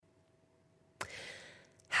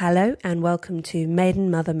Hello and welcome to Maiden,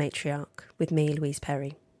 Mother, Matriarch with me, Louise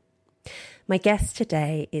Perry. My guest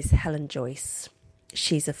today is Helen Joyce.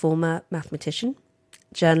 She's a former mathematician,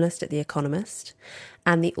 journalist at The Economist,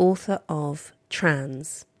 and the author of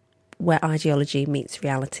Trans, Where Ideology Meets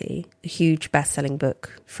Reality, a huge best-selling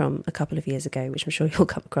book from a couple of years ago, which I'm sure you'll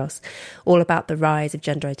come across, all about the rise of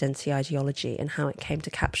gender identity ideology and how it came to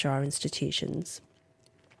capture our institutions.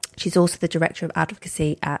 She's also the Director of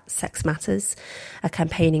Advocacy at Sex Matters, a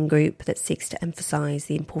campaigning group that seeks to emphasise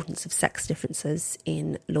the importance of sex differences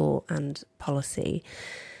in law and policy.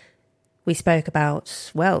 We spoke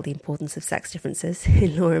about, well, the importance of sex differences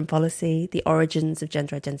in law and policy, the origins of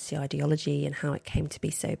gender identity ideology and how it came to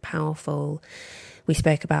be so powerful. We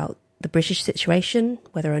spoke about the British situation,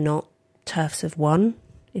 whether or not TERFs have won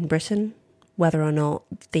in Britain, whether or not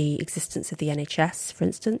the existence of the NHS, for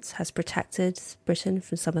instance, has protected Britain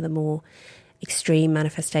from some of the more extreme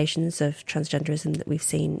manifestations of transgenderism that we've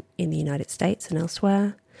seen in the United States and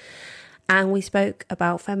elsewhere. And we spoke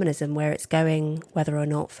about feminism, where it's going, whether or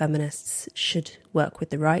not feminists should work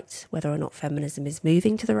with the right, whether or not feminism is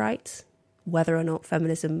moving to the right, whether or not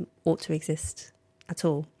feminism ought to exist at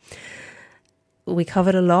all. We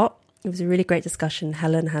covered a lot. It was a really great discussion.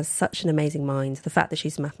 Helen has such an amazing mind. The fact that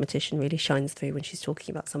she's a mathematician really shines through when she's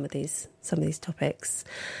talking about some of these topics.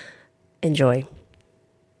 Enjoy.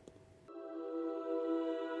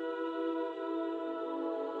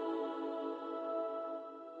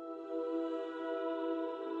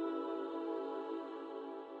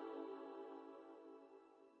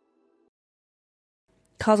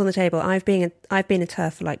 Cards on the table. I've been a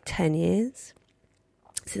TERF for like 10 years.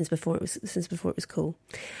 Since before it was cool.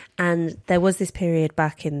 And there was this period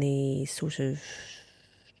back in the sort of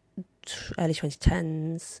early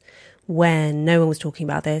 2010s when no one was talking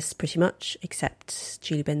about this pretty much, except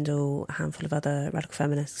Julie Bindel, a handful of other radical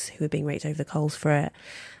feminists who were being raked over the coals for it.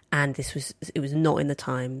 And it was not in the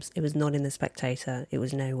Times, it was not in the Spectator, it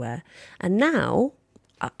was nowhere. And now,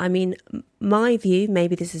 I mean, my view,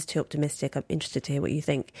 maybe this is too optimistic, I'm interested to hear what you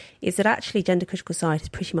think, is that actually gender critical science is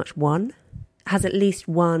pretty much won. Has at least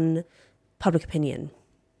one public opinion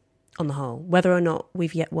on the whole. Whether or not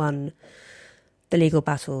we've yet won the legal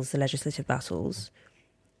battles, the legislative battles,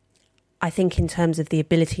 I think in terms of the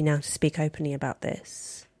ability now to speak openly about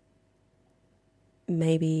this,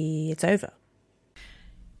 maybe it's over.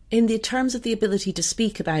 In the terms of the ability to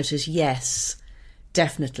speak about it, yes,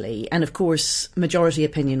 definitely. And of course, majority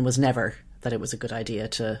opinion was never that it was a good idea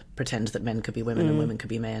to pretend that men could be women and women could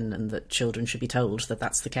be men and that children should be told that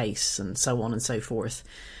that's the case and so on and so forth.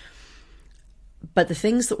 But the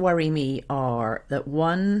things that worry me are that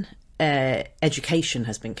one, education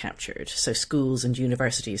has been captured, so schools and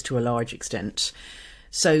universities to a large extent.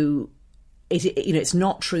 So it's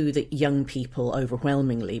not true that young people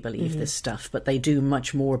overwhelmingly believe this stuff, but they do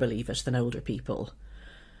much more believe it than older people.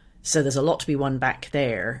 So there's a lot to be won back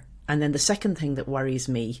there. And then the second thing that worries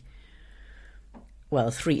me, well,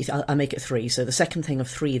 three, I'll make it three. So the second thing of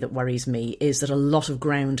three that worries me is that a lot of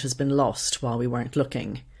ground has been lost while we weren't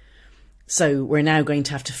looking. So we're now going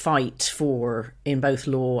to have to fight for, in both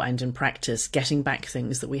law and in practice, getting back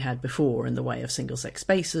things that we had before in the way of single-sex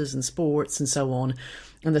spaces and sports and so on.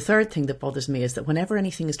 And the third thing that bothers me is that whenever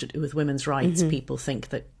anything is to do with women's rights, people think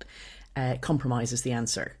that compromise is the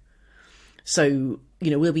answer. So,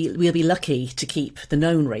 we'll be lucky to keep the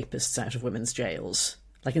known rapists out of women's jails.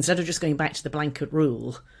 Like, instead of just going back to the blanket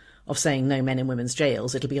rule of saying no men in women's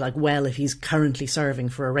jails, it'll be like, well, if he's currently serving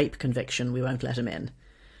for a rape conviction, we won't let him in.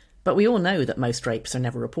 But we all know that most rapes are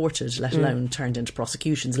never reported, let alone turned into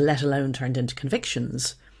prosecutions, let alone turned into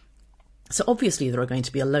convictions. So obviously there are going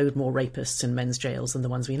to be a load more rapists in men's jails than the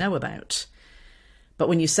ones we know about. But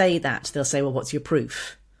when you say that, they'll say, well, what's your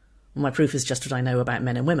proof? Well, my proof is just what I know about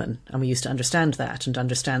men and women, and we used to understand that and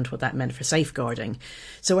understand what that meant for safeguarding.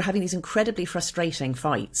 So we're having these incredibly frustrating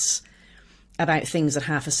fights about things that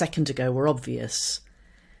half a second ago were obvious.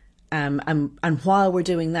 And while we're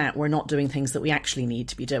doing that, we're not doing things that we actually need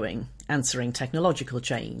to be doing, answering technological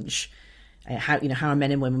change. How are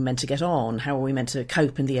men and women meant to get on? How are we meant to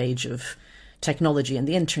cope in the age of technology and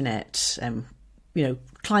the internet?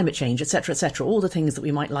 Climate change, etc., all the things that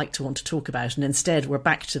we might like to want to talk about. And instead, we're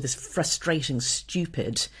back to this frustrating,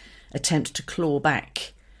 stupid attempt to claw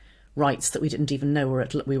back rights that we didn't even know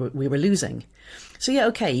we were losing. So yeah,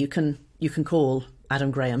 okay, you can call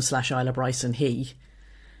Adam Graham / Isla Bryson he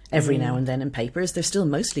every now and then in papers. They're still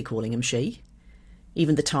mostly calling him she.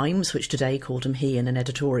 Even the Times, which today called him he in an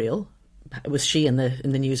editorial, was she in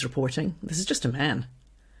the news reporting. This is just a man.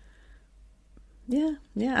 Yeah,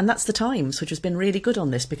 and that's the Times, which has been really good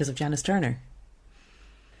on this because of Janice Turner.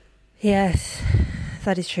 Yes,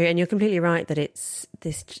 that is true. And you're completely right that it's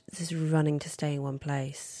this running to stay in one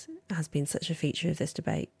place has been such a feature of this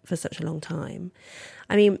debate for such a long time.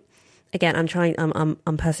 I mean, again,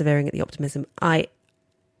 I'm persevering at the optimism. I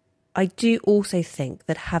do also think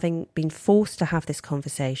that having been forced to have this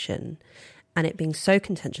conversation and it being so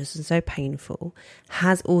contentious and so painful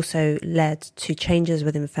has also led to changes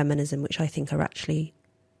within feminism, which I think are actually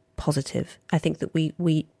positive. I think that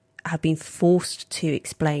we have been forced to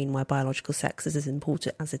explain why biological sex is as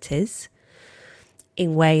important as it is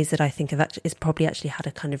in ways that I think has probably actually had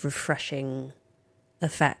a kind of refreshing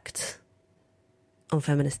effect on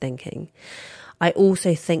feminist thinking. I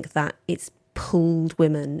also think that it's pulled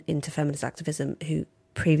women into feminist activism who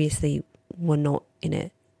previously were not in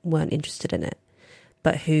it, weren't interested in it,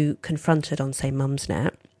 but who confronted on, say,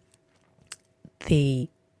 Mumsnet, the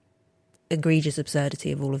egregious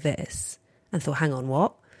absurdity of all of this and thought, hang on,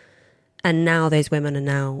 what? And now those women are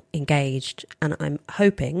now engaged, and I'm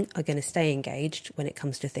hoping are going to stay engaged when it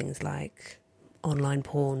comes to things like online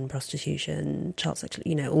porn, prostitution, child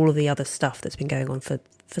sexual, all of the other stuff that's been going on for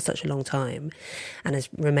such a long time and has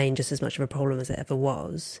remained just as much of a problem as it ever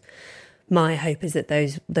was. My hope is that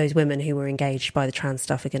those women who were engaged by the trans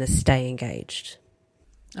stuff are going to stay engaged.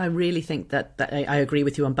 I really think that I agree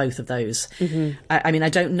with you on both of those. Mm-hmm. I mean, I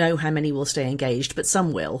don't know how many will stay engaged, but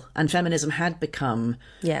some will. And feminism had become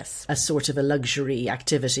a sort of a luxury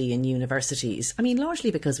activity in universities. I mean,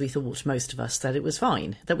 largely because we thought, most of us, that it was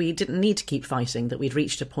fine, that we didn't need to keep fighting, that we'd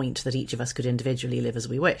reached a point that each of us could individually live as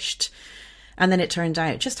we wished. And then it turned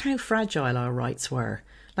out just how fragile our rights were.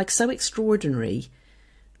 Like, so extraordinary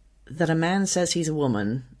that a man says he's a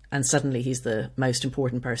woman and suddenly he's the most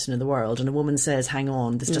important person in the world, and a woman says, hang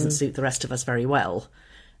on, this doesn't suit the rest of us very well,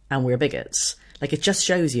 and we're bigots. Like, it just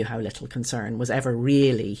shows you how little concern was ever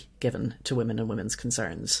really given to women and women's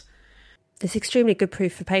concerns. It's extremely good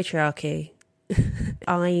proof for patriarchy.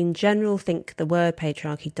 I, in general, think the word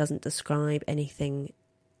patriarchy doesn't describe anything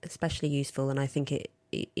especially useful, and I think it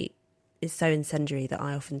is so incendiary that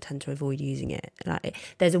I often tend to avoid using it. Like,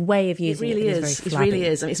 there's a way of using it. It really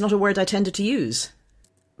is. I mean, it's not a word I tended to use.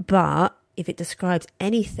 But if it describes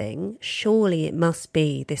anything, surely it must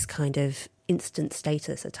be this kind of instant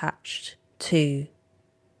status attached to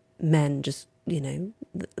men. Just,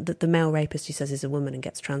 the male rapist who says he's a woman and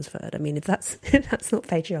gets transferred. I mean, if that's not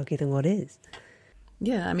patriarchy, then what is?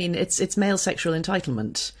 Yeah, I mean, it's male sexual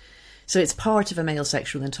entitlement. So it's part of a male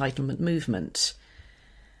sexual entitlement movement.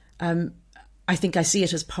 I think I see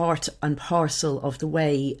it as part and parcel of the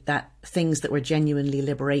way that things that were genuinely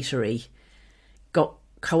liberatory got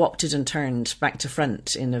co-opted and turned back to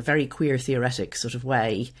front in a very queer theoretic sort of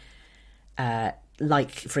way,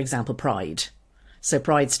 like, for example, Pride. So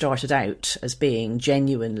Pride started out as being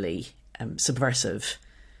genuinely subversive.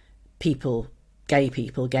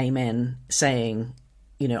 Gay men saying,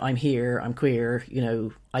 I'm here, I'm queer,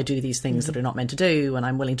 I do these things that are not meant to do, and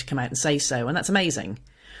I'm willing to come out and say so, and that's amazing.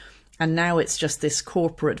 And now it's just this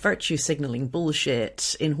corporate virtue signalling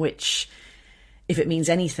bullshit in which, if it means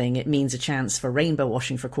anything, it means a chance for rainbow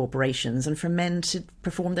washing for corporations and for men to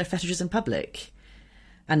perform their fetishes in public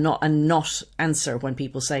and not answer when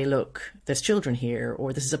people say, look, there's children here,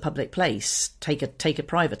 or this is a public place, take it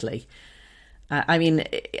privately. I mean,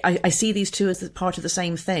 I see these two as part of the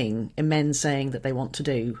same thing, in men saying that they want to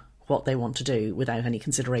do what they want to do without any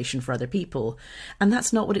consideration for other people. And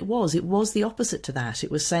that's not what it was. It was the opposite to that.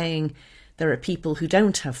 It was saying, there are people who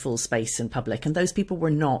don't have full space in public, and those people were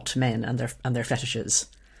not men and their fetishes.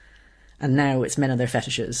 And now it's men and their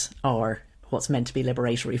fetishes are what's meant to be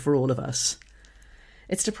liberatory for all of us.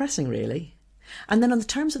 It's depressing, really. And then on the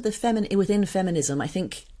terms of the within feminism, I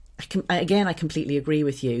think, I completely agree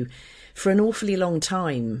with you. For an awfully long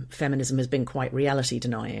time, feminism has been quite reality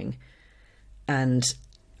denying. And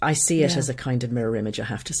I see it as a kind of mirror image, I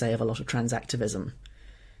have to say, of a lot of trans activism.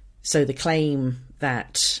 So the claim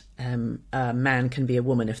that a man can be a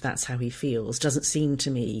woman if that's how he feels doesn't seem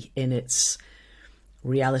to me, in its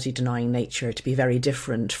reality-denying nature, to be very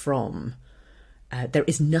different from... there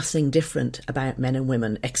is nothing different about men and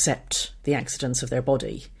women except the accidents of their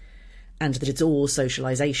body, and that it's all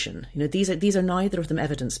socialisation. These are neither of them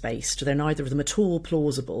evidence-based. They're neither of them at all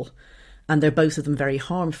plausible, and they're both of them very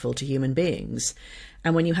harmful to human beings.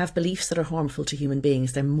 And when you have beliefs that are harmful to human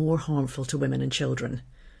beings, they're more harmful to women and children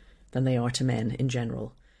than they are to men in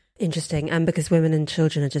general. Interesting. And because women and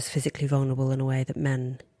children are just physically vulnerable in a way that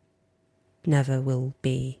men never will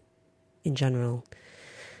be in general.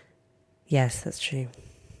 Yes, that's true.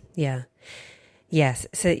 Yeah. Yes.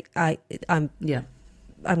 So I'm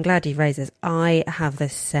glad you raised this. I have the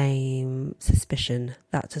same suspicion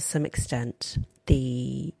that to some extent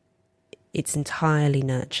it's entirely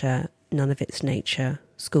nurture none of its nature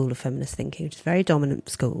school of feminist thinking, which is a very dominant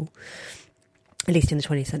school, at least in the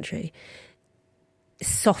 20th century,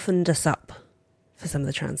 softened us up for some of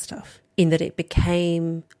the trans stuff, in that it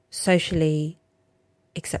became socially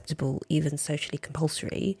acceptable, even socially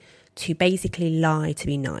compulsory, to basically lie to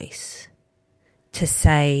be nice, to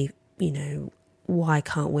say, you know, why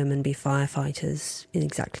can't women be firefighters in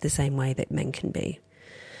exactly the same way that men can be?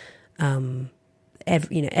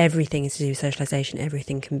 Everything is to do with socialisation.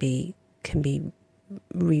 Everything can be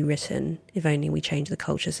rewritten if only we change the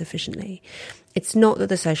culture sufficiently. It's not that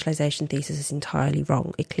the socialisation thesis is entirely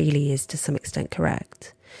wrong. It clearly is to some extent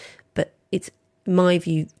correct. But it's my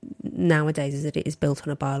view nowadays is that it is built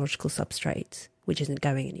on a biological substrate which isn't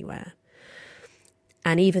going anywhere.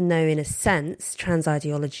 And even though in a sense trans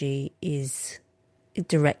ideology is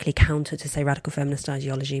directly counter to, say, radical feminist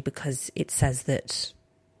ideology, because it says that,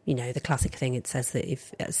 you know, the classic thing, it says that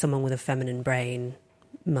if someone with a feminine brain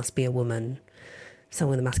must be a woman,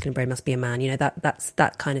 someone with a masculine brain must be a man. You know,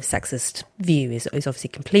 that kind of sexist view is obviously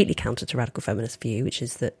completely counter to radical feminist view, which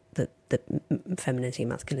is that femininity and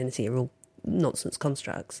masculinity are all nonsense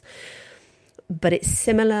constructs. But it's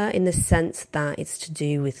similar in the sense that it's to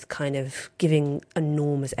do with kind of giving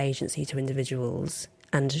enormous agency to individuals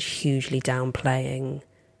and hugely downplaying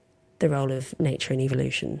the role of nature and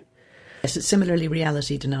evolution. Yes, it's similarly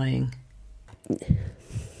reality denying.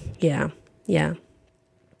 Yeah.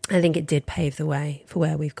 I think it did pave the way for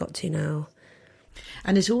where we've got to now.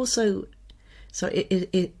 And it also,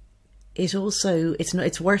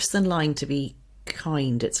 it's worse than lying to be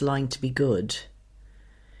kind, it's lying to be good.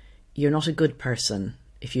 You're not a good person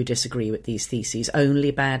if you disagree with these theses.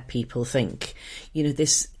 Only bad people think. You know,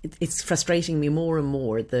 it's frustrating me more and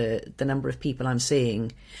more, the number of people I'm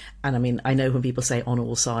seeing. And I mean, I know when people say on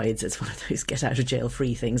all sides, it's one of those get out of jail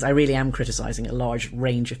free things. I really am criticising a large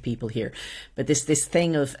range of people here. But this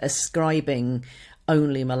thing of ascribing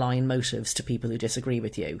only malign motives to people who disagree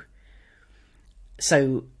with you.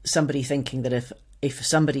 So somebody thinking that if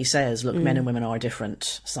somebody says, look, men and women are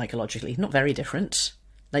different psychologically, not very different,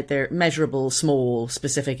 like they're measurable, small,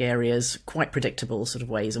 specific areas, quite predictable sort of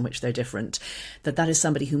ways in which they're different, that is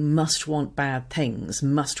somebody who must want bad things,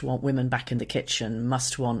 must want women back in the kitchen,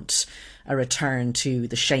 must want a return to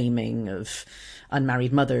the shaming of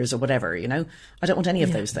unmarried mothers or whatever, you know? I don't want any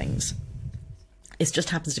of those things. It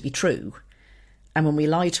just happens to be true. And when we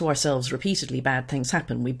lie to ourselves repeatedly, bad things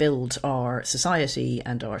happen. We build our society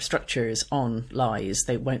and our structures on lies.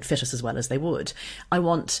 They won't fit us as well as they would. I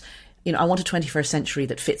want a 21st century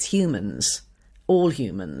that fits humans, all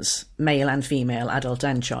humans, male and female, adult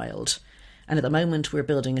and child. And at the moment, we're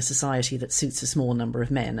building a society that suits a small number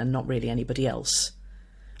of men and not really anybody else.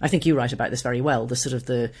 I think you write about this very well.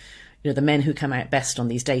 The men who come out best on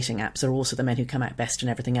these dating apps are also the men who come out best in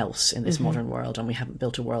everything else in this modern world, and we haven't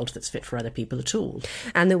built a world that's fit for other people at all.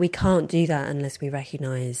 And that we can't do that unless we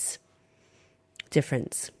recognise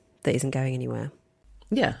difference that isn't going anywhere.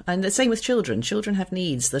 Yeah, and the same with children. Children have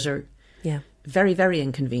needs that are very, very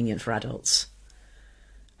inconvenient for adults.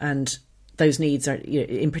 And those needs are,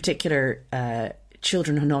 in particular,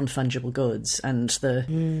 children are non-fungible goods, and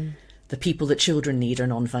the people that children need are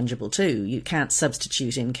non-fungible too. You can't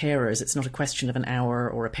substitute in carers. It's not a question of an hour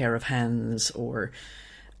or a pair of hands or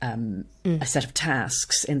a set of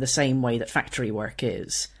tasks in the same way that factory work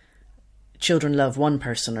is. Children love one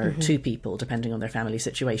person or two people, depending on their family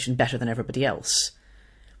situation, better than everybody else.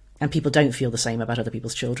 And people don't feel the same about other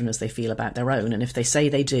people's children as they feel about their own. And if they say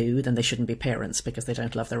they do, then they shouldn't be parents because they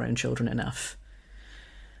don't love their own children enough.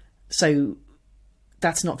 So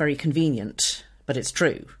that's not very convenient, but it's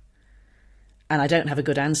true. And I don't have a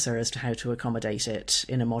good answer as to how to accommodate it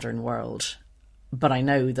in a modern world. But I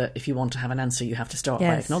know that if you want to have an answer, you have to start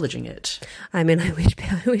by acknowledging it. I mean, I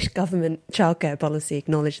wish government childcare policy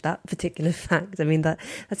acknowledged that particular fact. I mean,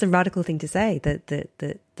 that's a radical thing to say, that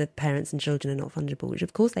the parents and children are not fungible, which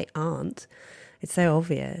of course they aren't. It's so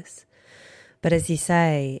obvious. But as you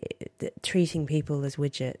say, treating people as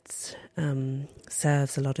widgets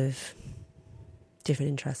serves a lot of different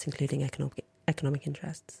interests, including economic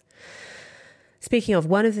interests. Speaking of,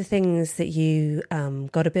 one of the things that you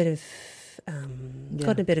got a bit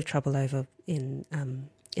of trouble over in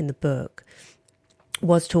the book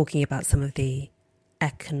was talking about some of the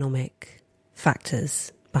economic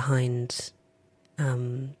factors behind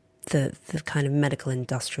the kind of medical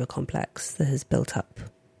industrial complex that has built up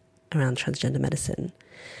around transgender medicine.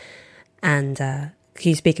 And can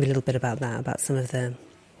you speak a little bit about that, about some of the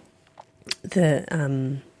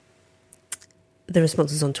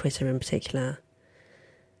responses on Twitter in particular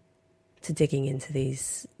to digging into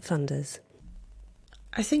these funders?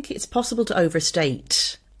 I think it's possible to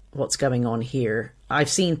overstate what's going on here. I've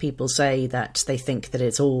seen people say that they think that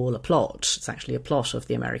it's all a plot. It's actually a plot of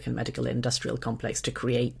the American medical industrial complex to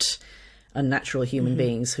create unnatural human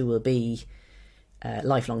beings who will be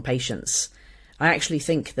lifelong patients. I actually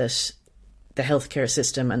think that the healthcare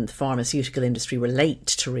system and the pharmaceutical industry were late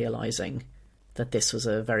to realising that this was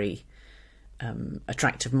a very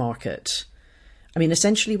attractive market. I mean,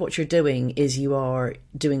 essentially what you're doing is you are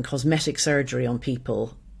doing cosmetic surgery on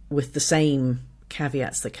people with the same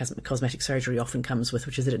caveats that cosmetic surgery often comes with,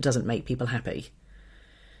 which is that it doesn't make people happy.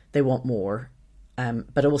 They want more.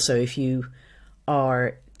 But also, if you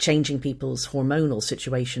are changing people's hormonal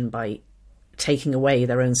situation by taking away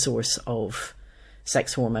their own source of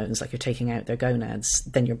sex hormones, like you're taking out their gonads,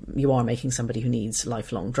 then you are making somebody who needs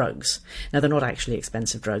lifelong drugs. Now, they're not actually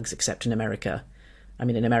expensive drugs, except in America. I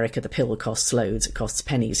mean, in America, the pill costs loads. It costs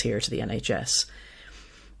pennies here to the NHS.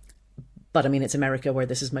 But, I mean, it's America where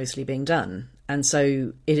this is mostly being done. And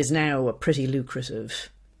so it is now a pretty lucrative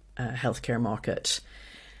healthcare market.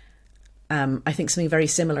 I think something very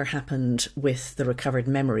similar happened with the recovered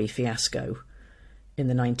memory fiasco in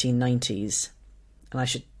the 1990s. And I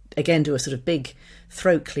should, again, do a sort of big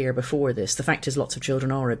throat clear before this. The fact is lots of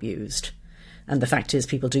children are abused. And the fact is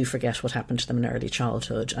people do forget what happened to them in early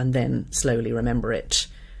childhood and then slowly remember it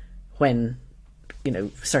when, you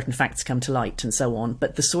know, certain facts come to light and so on.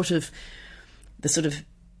 But the sort of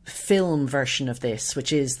film version of this,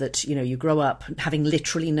 which is that, you know, you grow up having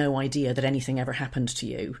literally no idea that anything ever happened to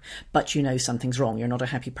you, but you know something's wrong, you're not a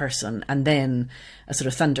happy person, and then a sort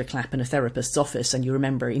of thunderclap in a therapist's office and you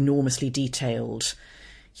remember enormously detailed,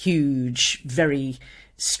 huge, very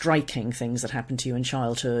striking things that happened to you in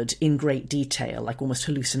childhood in great detail, like almost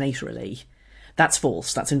hallucinatorily. That's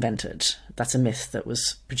false. That's invented. That's a myth that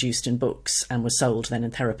was produced in books and was sold then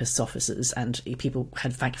in therapists' offices, and people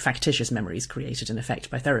had factitious memories created in effect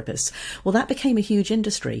by therapists. Well, that became a huge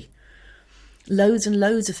industry. Loads and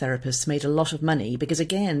loads of therapists made a lot of money because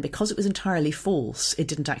it was entirely false, it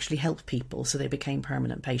didn't actually help people, so they became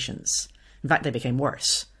permanent patients. In fact, they became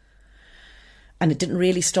worse. And it didn't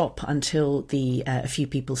really stop until a few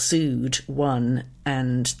people sued, won,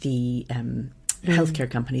 and the healthcare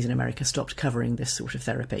companies in America stopped covering this sort of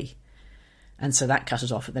therapy. And so that cut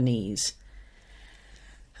it off at the knees.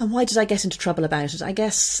 And why did I get into trouble about it? I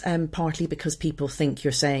guess partly because people think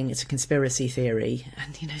you're saying it's a conspiracy theory.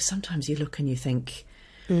 And, you know, sometimes you look and you think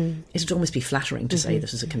it'd almost be flattering to say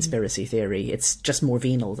this is a conspiracy theory. It's just more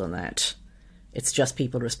venal than that. It's just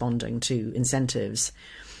people responding to incentives.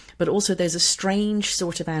 But also there's a strange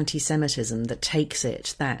sort of anti-Semitism that takes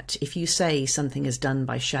it that if you say something is done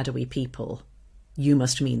by shadowy people, you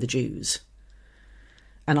must mean the Jews.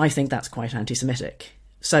 And I think that's quite anti-Semitic.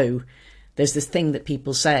 So there's this thing that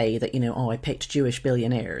people say that, you know, oh, I picked Jewish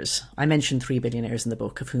billionaires. I mentioned 3 billionaires in the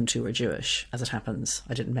book, of whom 2 are Jewish, as it happens.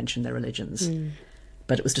 I didn't mention their religions.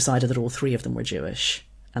 But it was decided that all 3 of them were Jewish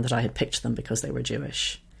and that I had picked them because they were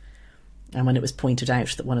Jewish. And when it was pointed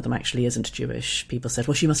out that one of them actually isn't Jewish, people said,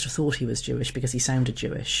 well, she must have thought he was Jewish because he sounded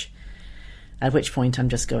Jewish. At which point I'm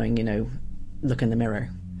just going, you know, look in the mirror.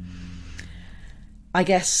 I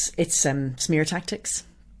guess it's smear tactics.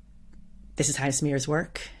 This is how smears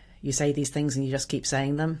work. You say these things and you just keep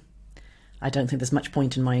saying them. I don't think there's much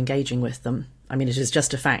point in my engaging with them. I mean, it is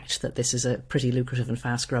just a fact that this is a pretty lucrative and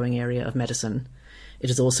fast-growing area of medicine. It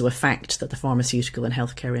is also a fact that the pharmaceutical and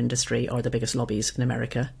healthcare industry are the biggest lobbies in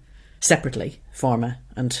America. Separately, pharma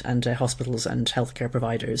and hospitals and healthcare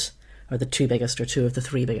providers are the 2 biggest or 2 of the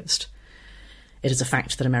 3 biggest. It is a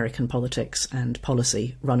fact that American politics and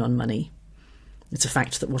policy run on money. It's a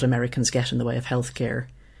fact that what Americans get in the way of healthcare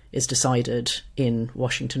is decided in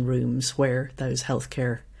Washington rooms where those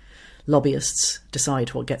healthcare lobbyists decide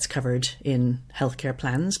what gets covered in healthcare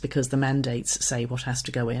plans because the mandates say what has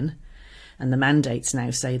to go in. And the mandates now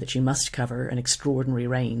say that you must cover an extraordinary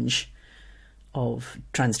range of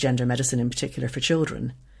transgender medicine, in particular for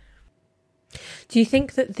children. Do you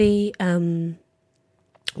think that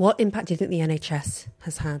what impact do you think the NHS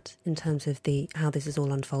has had in terms of how this is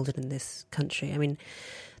all unfolded in this country? I mean,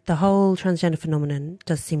 the whole transgender phenomenon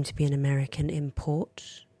does seem to be an American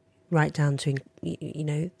import, right down to, you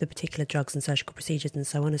know, the particular drugs and surgical procedures and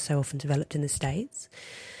so on are so often developed in the States.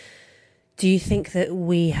 Do you think that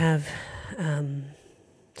we have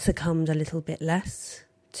succumbed a little bit less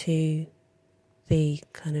to the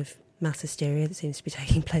kind of mass hysteria that seems to be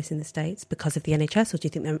taking place in the States because of the NHS, or do you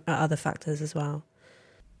think there are other factors as well?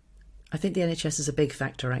 I think the NHS is a big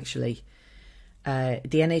factor, actually. The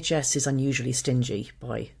NHS is unusually stingy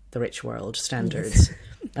by the rich world standards. Yes.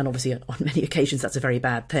 And obviously on many occasions that's a very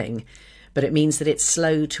bad thing. But it means that it's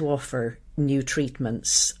slow to offer new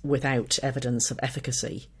treatments without evidence of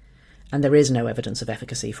efficacy. And there is no evidence of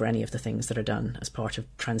efficacy for any of the things that are done as part of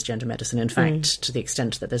transgender medicine. In fact, to the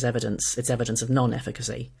extent that there's evidence, it's evidence of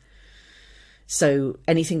non-efficacy. So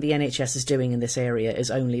anything the NHS is doing in this area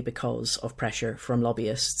is only because of pressure from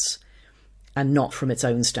lobbyists and not from its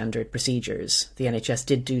own standard procedures. The NHS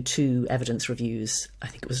did do 2 evidence reviews, I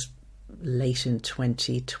think it was late in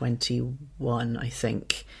 2021, I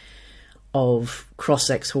think, of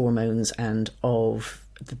cross-sex hormones and of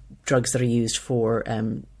the drugs that are used for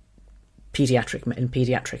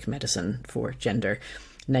paediatric medicine for gender,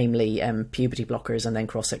 namely puberty blockers and then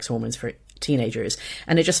cross-sex hormones for teenagers.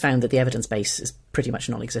 And it just found that the evidence base is pretty much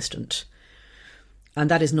non-existent. And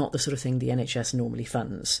that is not the sort of thing the NHS normally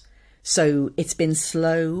funds. So it's been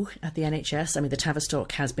slow at the NHS. I mean, the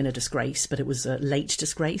Tavistock has been a disgrace, but it was a late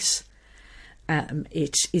disgrace.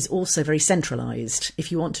 It is also very centralised.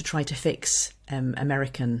 If you want to try to fix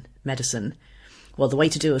American medicine, well, the way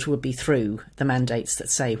to do it would be through the mandates that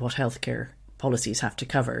say what healthcare policies have to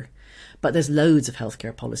cover. But there's loads of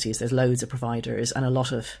healthcare policies, there's loads of providers, and a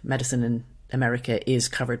lot of medicine in America is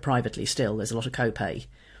covered privately still. There's a lot of copay.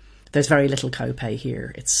 There's very little copay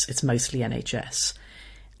here. It's mostly NHS.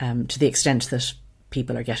 To the extent that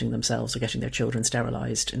people are getting themselves or getting their children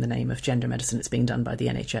sterilised in the name of gender medicine, it's being done by the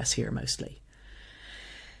NHS here mostly.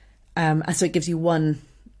 And so it gives you one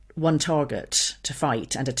target to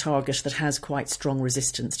fight, and a target that has quite strong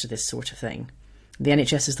resistance to this sort of thing. The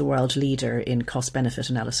NHS is the world leader in cost-benefit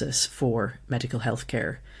analysis for medical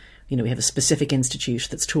healthcare. You know, we have a specific institute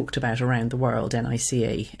that's talked about around the world, NICE,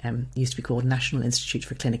 used to be called National Institute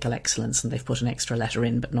for Clinical Excellence, and they've put an extra letter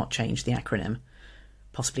in but not changed the acronym,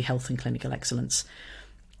 possibly Health and Clinical Excellence.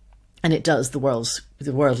 And it does the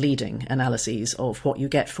world-leading analyses of what you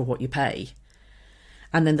get for what you pay.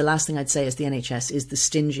 And then the last thing I'd say is the NHS is the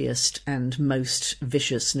stingiest and most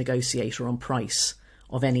vicious negotiator on price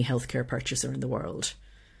of any healthcare purchaser in the world.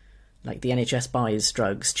 Like, the NHS buys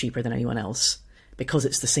drugs cheaper than anyone else because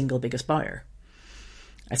it's the single biggest buyer.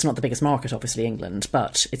 It's not the biggest market, obviously, England,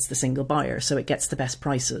 but it's the single buyer, so it gets the best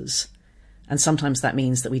prices. And sometimes that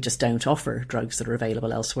means that we just don't offer drugs that are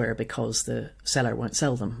available elsewhere because the seller won't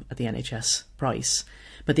sell them at the NHS price.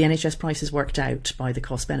 But the NHS price is worked out by the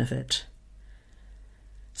cost benefit.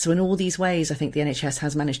 So in all these ways, I think the NHS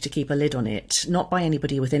has managed to keep a lid on it, not by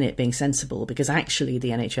anybody within it being sensible, because actually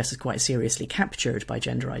the NHS is quite seriously captured by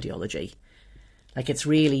gender ideology. Like, it's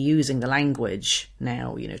really using the language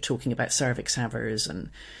now, you know, talking about cervix havers and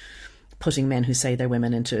putting men who say they're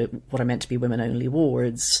women into what are meant to be women-only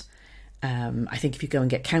wards. I think if you go and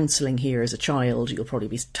get counselling here as a child, you'll probably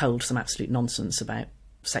be told some absolute nonsense about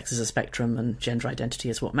sex as a spectrum and gender identity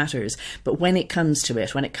is what matters. But when it comes to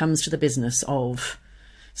it, when it comes to the business of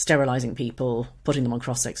sterilising people, putting them on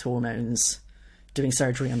cross-sex hormones, doing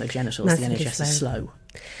surgery on their genitals, massively the NHS is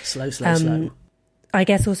slow. I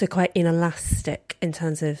guess also quite inelastic in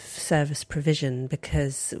terms of service provision,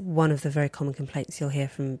 because one of the very common complaints you'll hear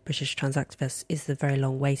from British trans activists is the very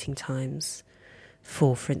long waiting times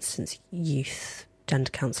for instance, youth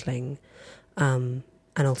gender counselling and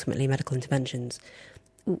ultimately medical interventions,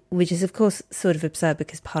 which is, of course, sort of absurd,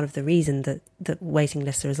 because part of the reason that waiting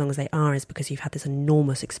lists are as long as they are is because you've had this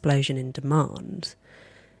enormous explosion in demand,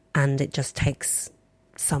 and it just takes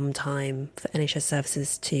some time for NHS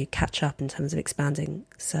services to catch up in terms of expanding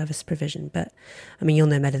service provision. But, I mean, you'll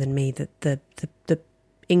know better than me that the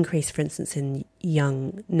increase, for instance, in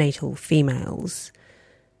young natal females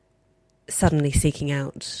suddenly seeking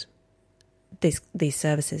out these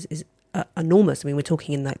services is enormous. I mean, we're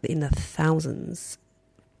talking in the thousands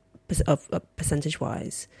of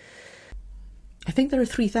percentage-wise. I think there are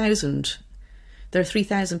 3,000. There are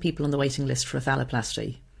 3,000 people on the waiting list for a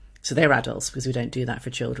phalloplasty. So they're adults, because we don't do that for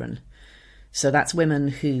children. So that's women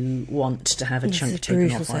who want to have a chunk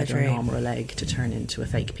taken off either an arm or a leg to turn into a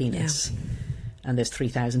fake penis. Yeah. And there's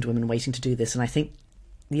 3,000 women waiting to do this. And I think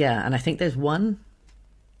there's one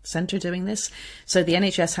centre doing this. So the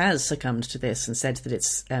NHS has succumbed to this and said that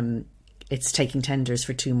it's taking tenders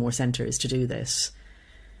for 2 more centres to do this.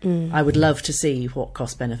 I would love to see what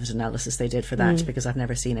cost-benefit analysis they did for that, because I've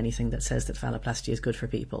never seen anything that says that phalloplasty is good for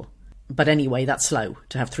people. But anyway, that's slow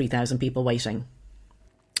to have 3,000 people waiting.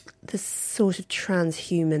 The sort of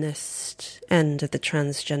transhumanist end of the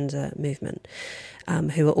transgender movement,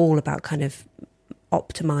 who are all about kind of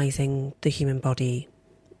optimising the human body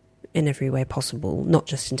in every way possible, not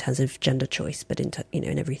just in terms of gender choice, but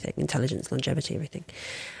in everything, intelligence, longevity, everything.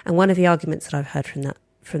 And one of the arguments that I've heard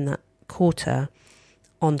from that quarter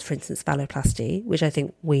on, for instance, phalloplasty, which I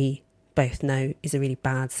think we both know is a really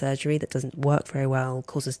bad surgery that doesn't work very well,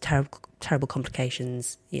 causes terrible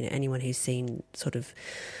complications. You know, anyone who's seen sort of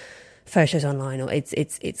photos online, or it's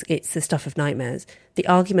the stuff of nightmares. The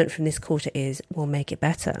argument from this quarter is, well, make it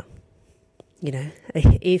better. You know,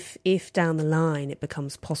 if down the line it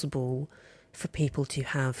becomes possible for people to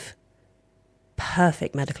have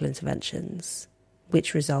perfect medical interventions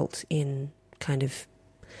which result in kind of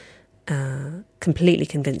completely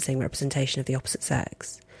convincing representation of the opposite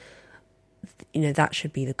sex, you know, that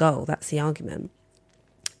should be the goal. That's the argument.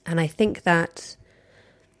 And I think that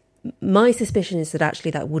my suspicion is that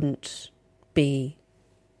actually that wouldn't be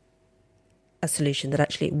a solution, that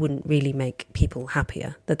actually it wouldn't really make people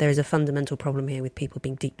happier, that there is a fundamental problem here with people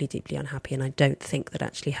being deeply, deeply unhappy. And I don't think that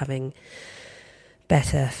actually having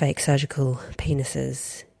better fake surgical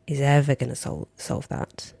penises is ever going to solve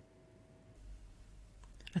that.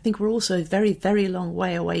 I think we're also a very, very long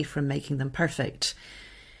way away from making them perfect.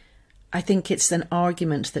 I think it's an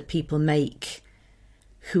argument that people make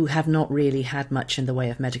who have not really had much in the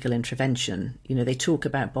way of medical intervention. You know, they talk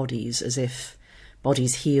about bodies as if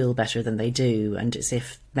bodies heal better than they do, and as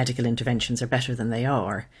if medical interventions are better than they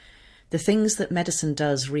are. The things that medicine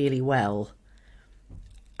does really well,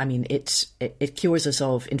 I mean, it cures us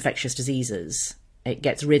of infectious diseases. It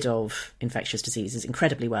gets rid of infectious diseases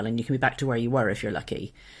incredibly well, and you can be back to where you were if you're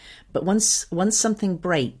lucky. But once something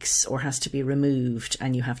breaks or has to be removed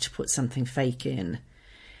and you have to put something fake in,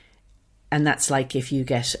 and that's like if you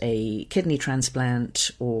get a kidney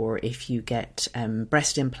transplant, or if you get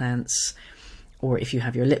breast implants, or if you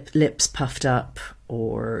have your lips puffed up,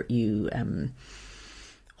 or you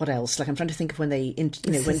what else? Like, I'm trying to think of when they,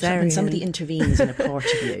 when somebody intervenes in a part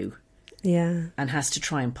of you, yeah, and has to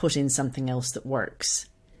try and put in something else that works.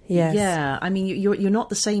 Yes. Yeah, I mean, you're not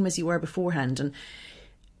the same as you were beforehand, and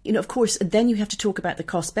you know, of course, then you have to talk about the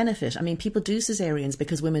cost benefit. I mean, people do cesareans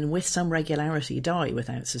because women with some regularity die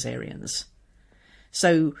without cesareans.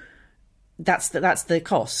 So that's the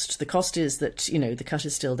cost. The cost is that, you know, the cut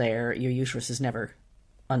is still there, your uterus is never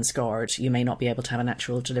unscarred, you may not be able to have a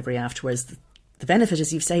natural delivery afterwards. The benefit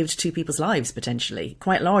is you've saved 2 people's lives, potentially,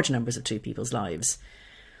 quite large numbers of 2 people's lives.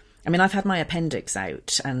 I mean, I've had my appendix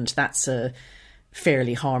out, and that's a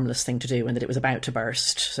fairly harmless thing to do, and that it was about to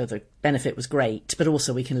burst, so the benefit was great, but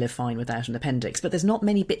also we can live fine without an appendix. But there's not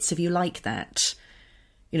many bits of you like that.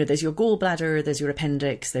 You know, there's your gallbladder, there's your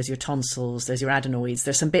appendix, there's your tonsils, there's your adenoids,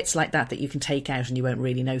 there's some bits like that you can take out and you won't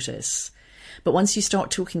really notice. But once you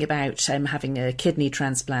start talking about having a kidney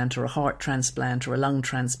transplant or a heart transplant or a lung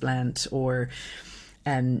transplant, or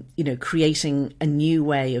you know, creating a new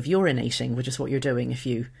way of urinating, which is what you're doing if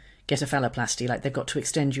you get a phalloplasty, like they've got to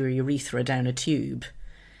extend your urethra down a tube,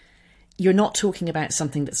 you're not talking about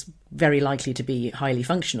something that's very likely to be highly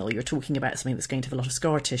functional. You're talking about something that's going to have a lot of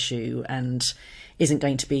scar tissue and isn't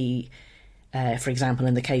going to be, for example,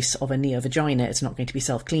 in the case of a neovagina, it's not going to be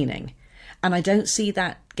self-cleaning. And I don't see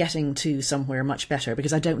that getting to somewhere much better,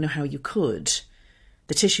 because I don't know how you could.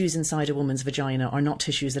 The tissues inside a woman's vagina are not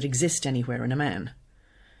tissues that exist anywhere in a man.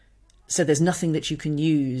 So there's nothing that you can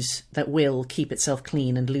use that will keep itself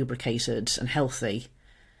clean and lubricated and healthy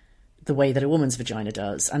the way that a woman's vagina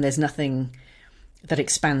does. And there's nothing that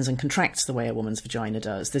expands and contracts the way a woman's vagina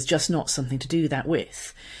does. There's just not something to do that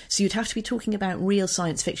with. So you'd have to be talking about real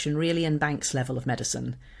science fiction, really Ian Banks level of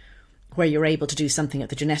medicine, where you're able to do something at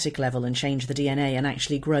the genetic level and change the DNA and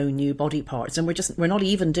actually grow new body parts. And we're not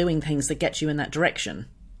even doing things that get you in that direction.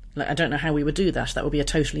 Like, I don't know how we would do that. That would be a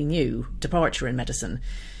totally new departure in medicine.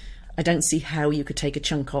 I don't see how you could take a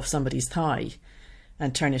chunk off somebody's thigh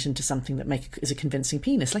and turn it into something that is a convincing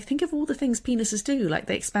penis. Like, think of all the things penises do. Like,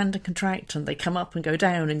 they expand and contract, and they come up and go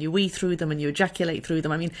down, and you wee through them and you ejaculate through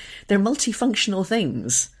them. I mean, they're multifunctional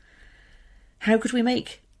things. How could we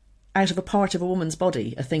make out of a part of a woman's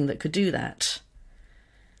body a thing that could do that?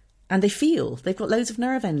 And they've got loads of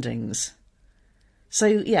nerve endings. So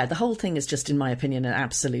yeah, the whole thing is just, in my opinion, an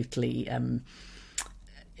absolutely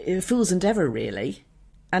fool's endeavour, really.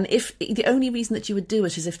 And if the only reason that you would do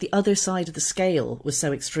it is if the other side of the scale was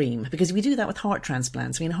so extreme, because we do that with heart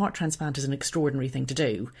transplants. I mean, a heart transplant is an extraordinary thing to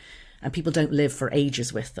do, and people don't live for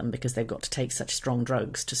ages with them because they've got to take such strong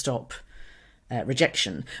drugs to stop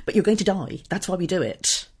rejection. But you're going to die. That's why we do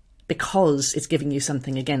it, because it's giving you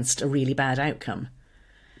something against a really bad outcome.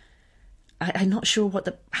 I'm not sure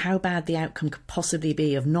how bad the outcome could possibly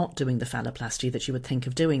be of not doing the phalloplasty that you would think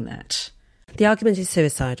of doing that. The argument is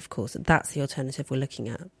suicide, of course. That's the alternative we're looking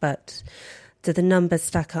at. But do the numbers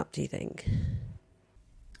stack up, do you think?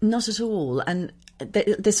 Not at all. And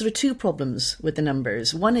there's sort of 2 problems with the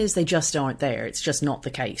numbers. One is they just aren't there. It's just not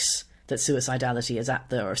the case that suicidality is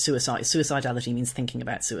suicidality means thinking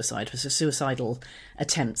about suicide. So suicidal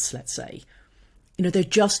attempts, let's say. You know, they're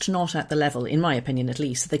just not at the level, in my opinion at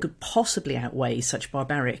least, that they could possibly outweigh such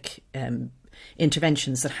barbaric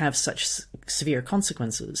interventions that have such severe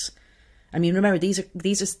consequences. I mean, remember, these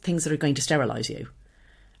are things that are going to sterilise you.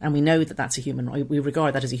 And we know that that's we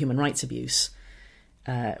regard that as a human rights abuse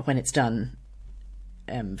when it's done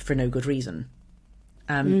for no good reason.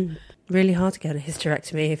 Really hard to get a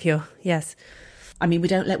hysterectomy if you're, yes. I mean, we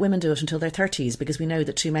don't let women do it until their 30s because we know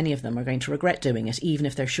that too many of them are going to regret doing it, even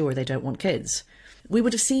if they're sure they don't want kids. We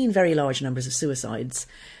would have seen very large numbers of suicides.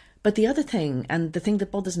 But the other thing, and the thing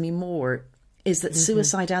that bothers me more, is that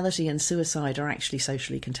suicidality and suicide are actually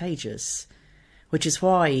socially contagious, which is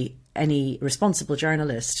why any responsible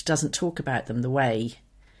journalist doesn't talk about them the way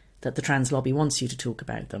that the trans lobby wants you to talk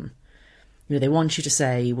about them. You know, they want you to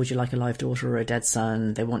say, would you like a live daughter or a dead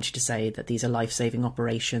son? They want you to say that these are life-saving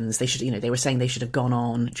operations. They should, they were saying they should have gone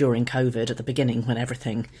on during COVID at the beginning when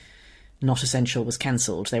everything not essential was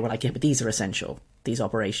cancelled. They were like, yeah, but these are essential, these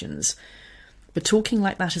operations. But talking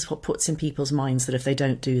like that is what puts in people's minds that if they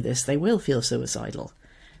don't do this, they will feel suicidal.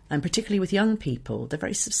 And particularly with young people, they're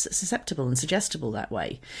very susceptible and suggestible that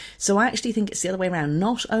way. So I actually think it's the other way around.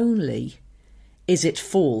 Not only is it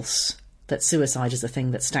false that suicide is the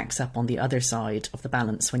thing that stacks up on the other side of the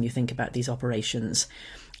balance when you think about these operations,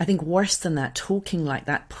 I think worse than that, talking like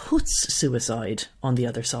that puts suicide on the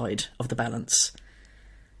other side of the balance.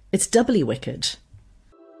 It's doubly wicked.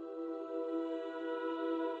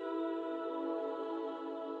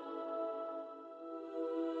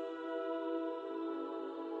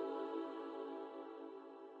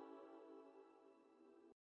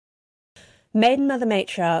 Maiden Mother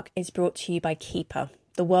Matriarch is brought to you by Keeper,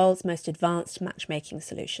 the world's most advanced matchmaking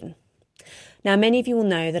solution. Now, many of you will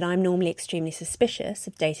know that I'm normally extremely suspicious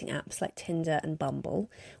of dating apps like Tinder and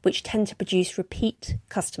Bumble, which tend to produce repeat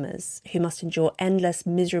customers who must endure endless,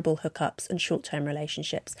 miserable hookups and short-term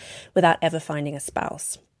relationships without ever finding a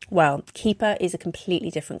spouse. Well, Keeper is a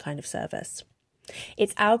completely different kind of service.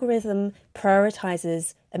 Its algorithm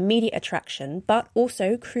prioritises immediate attraction, but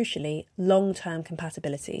also, crucially, long-term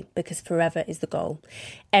compatibility, because forever is the goal.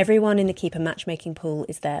 Everyone in the Keeper matchmaking pool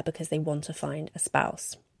is there because they want to find a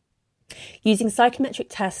spouse. Using psychometric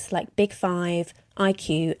tests like Big Five,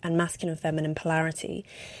 IQ, and masculine and feminine polarity,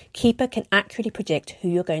 Keeper can accurately predict who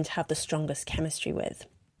you're going to have the strongest chemistry with.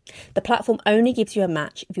 The platform only gives you a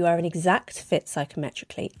match if you are an exact fit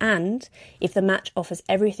psychometrically and if the match offers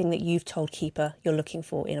everything that you've told Keeper you're looking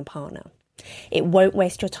for in a partner. It won't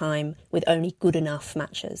waste your time with only good enough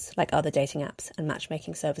matches like other dating apps and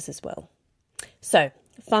matchmaking services will. So,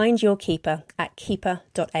 find your Keeper at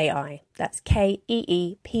keeper.ai. That's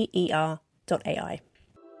KEEPER.ai.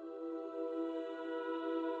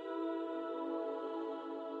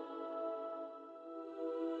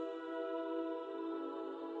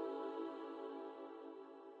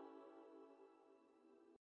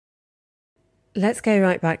 Let's go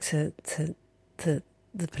right back to the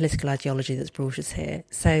political ideology that's brought us here.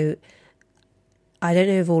 So I don't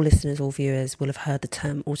know if all listeners or viewers will have heard the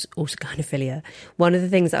term autogynephilia. One of the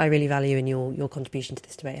things that I really value in your contribution to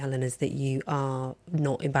this debate, Helen, is that you are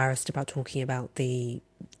not embarrassed about talking about the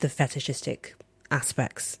fetishistic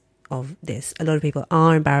aspects of this. A lot of people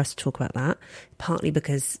are embarrassed to talk about that, partly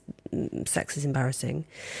because sex is embarrassing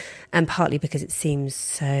and partly because it seems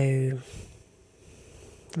so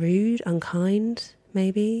rude, unkind,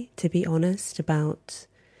 maybe, to be honest about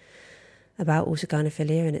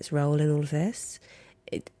autogynephilia and its role in all of this.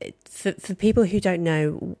 For people who don't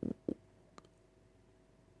know,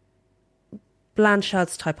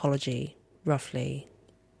 Blanchard's typology, roughly,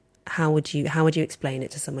 how would you explain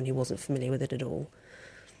it to someone who wasn't familiar with it at all?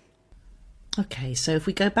 Okay, so if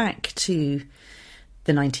we go back to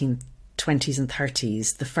the 1920s and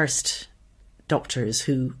 30s, the first doctors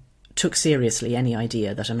who took seriously any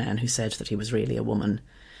idea that a man who said that he was really a woman.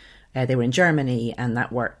 They were in Germany, and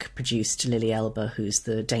that work produced Lily Elbe, who's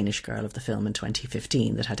the Danish girl of the film in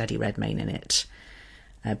 2015 that had Eddie Redmayne in it.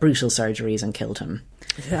 Brutal surgeries and killed him.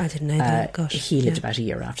 I didn't know that. Gosh, he lived about a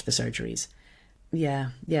year after the surgeries.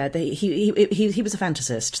 Yeah. He was a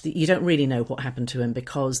fantasist. You don't really know what happened to him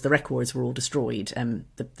because the records were all destroyed.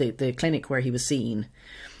 The clinic where he was seen,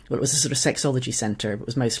 well, it was a sort of sexology centre, but it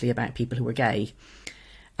was mostly about people who were gay.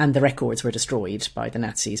 And the records were destroyed by the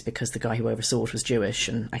Nazis because the guy who oversaw it was Jewish,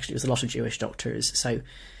 and actually it was a lot of Jewish doctors. So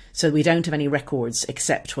we don't have any records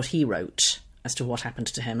except what he wrote as to what happened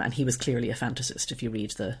to him, and he was clearly a fantasist if you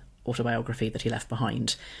read the autobiography that he left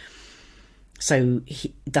behind. So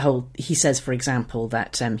he says, for example,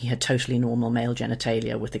 that he had totally normal male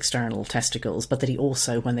genitalia with external testicles, but that he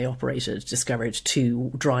also, when they operated, discovered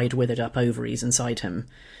 2 dried, withered up ovaries inside him.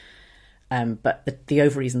 But the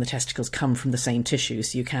ovaries and the testicles come from the same tissue,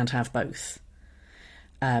 so you can't have both.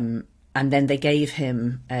 And then they gave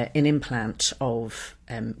him an implant of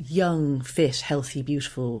young, fit, healthy,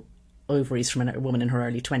 beautiful ovaries from a woman in her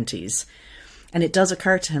early 20s. And it does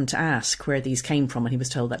occur to him to ask where these came from, and he was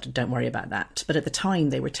told that don't worry about that. But at the time,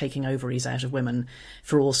 they were taking ovaries out of women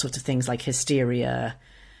for all sorts of things like hysteria.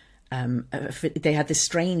 They had this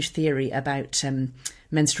strange theory about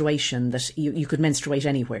menstruation, that you could menstruate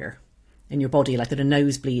anywhere in your body, like that a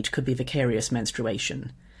nosebleed could be vicarious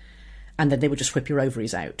menstruation. And then they would just whip your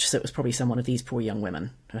ovaries out. So it was probably some one of these poor young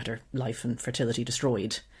women who had her life and fertility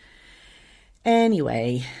destroyed.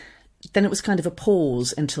 Anyway, then it was kind of a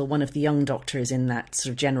pause until one of the young doctors in that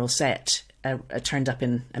sort of general set turned up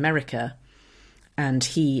in America, and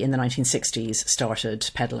he, in the 1960s, started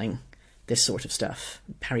peddling this sort of stuff,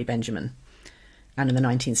 Harry Benjamin. And in the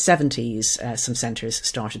 1970s, some centres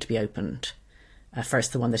started to be opened.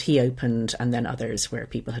 First the one that he opened, and then others where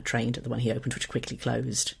people had trained at the one he opened, which quickly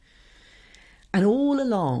closed. And all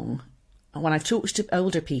along, when I've talked to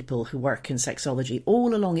older people who work in sexology,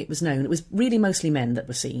 all along it was known, it was really mostly men that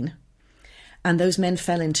were seen. And those men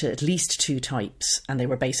fell into at least two types, and they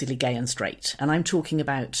were basically gay and straight. And I'm talking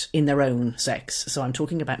about in their own sex. So I'm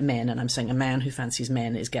talking about men, and I'm saying a man who fancies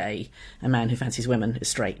men is gay, a man who fancies women is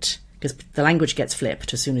straight. Because the language gets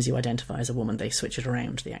flipped. As soon as you identify as a woman, they switch it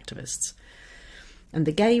around, the activists. And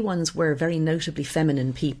the gay ones were very notably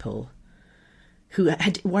feminine people who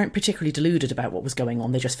weren't particularly deluded about what was going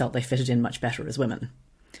on. They just felt they fitted in much better as women.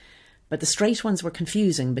 But the straight ones were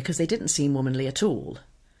confusing because they didn't seem womanly at all.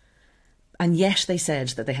 And yet they said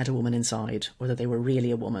that they had a woman inside, or that they were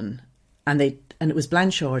really a woman. And it was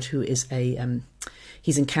Blanchard, who is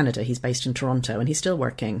he's in Canada, he's based in Toronto, and he's still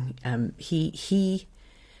working. He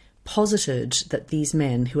posited that these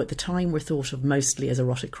men, who at the time were thought of mostly as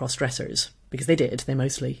erotic cross-dressers, because they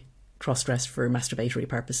mostly cross-dressed for masturbatory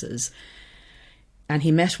purposes, and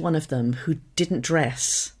he met one of them who didn't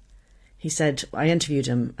dress. He said, I interviewed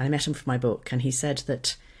him, I met him for my book, and he said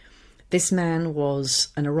that this man was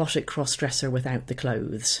an erotic cross-dresser without the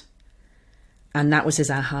clothes. And that was his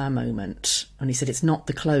aha moment. And he said, it's not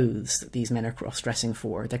the clothes that these men are cross-dressing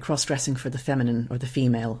for. They're cross-dressing for the feminine or the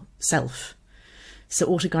female self. So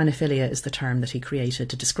autogynephilia is the term that he created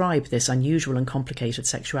to describe this unusual and complicated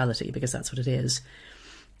sexuality, because that's what it is.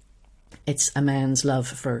 It's a man's love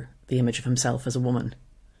for the image of himself as a woman.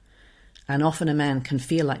 And often a man can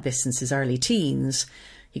feel like this since his early teens.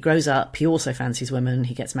 He grows up, he also fancies women,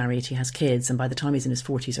 he gets married, he has kids, and by the time he's in his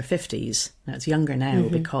 40s or 50s, now it's younger now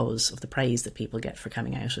because of the praise that people get for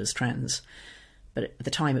coming out as trans, but at the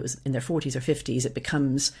time it was in their 40s or 50s, it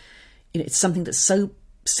becomes, it's something that's so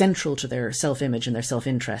central to their self-image and their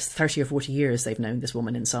self-interest. 30 or 40 years they've known this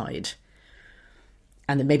woman inside.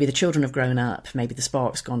 And then maybe the children have grown up, maybe the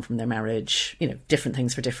spark's gone from their marriage, different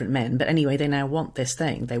things for different men, but anyway, they now want this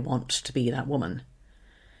thing, they want to be that woman.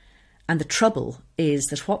 And the trouble is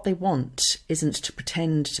that what they want isn't to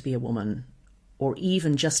pretend to be a woman, or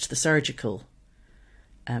even just the surgical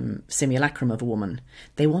simulacrum of a woman.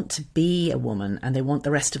 They want to be a woman, and they want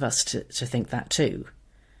the rest of us to think that too.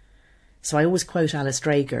 So I always quote Alice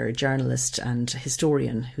Drager, a journalist and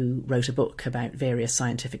historian who wrote a book about various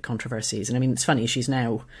scientific controversies. And I mean, it's funny, she's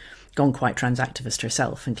now gone quite transactivist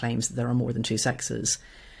herself and claims that there are more than two sexes.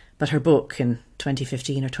 But her book in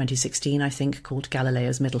 2015 or 2016, I think, called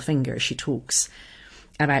Galileo's Middle Finger, she talks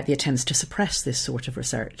about the attempts to suppress this sort of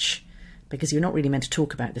research, because you're not really meant to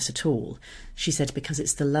talk about this at all. She said, because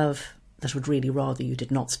it's the love that would really rather you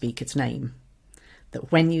did not speak its name.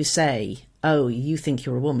 That when you say, oh, you think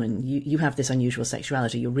you're a woman, you have this unusual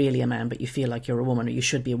sexuality, you're really a man, but you feel like you're a woman, or you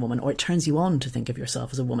should be a woman, or it turns you on to think of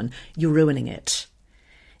yourself as a woman, you're ruining it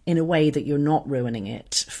in a way that you're not ruining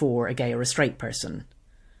it for a gay or a straight person.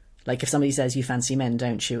 Like if somebody says you fancy men,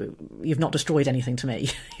 don't you? You've not destroyed anything to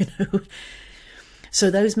me, So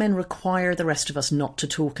those men require the rest of us not to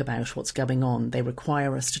talk about what's going on. They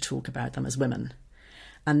require us to talk about them as women.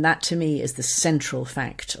 And that to me is the central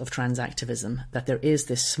fact of trans activism, that there is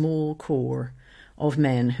this small core of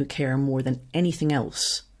men who care more than anything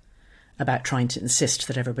else about trying to insist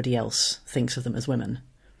that everybody else thinks of them as women.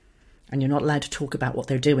 And you're not allowed to talk about what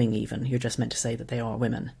they're doing even. You're just meant to say that they are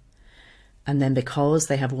women. And then because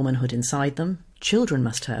they have womanhood inside them, children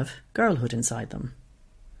must have girlhood inside them.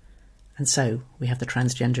 And so we have the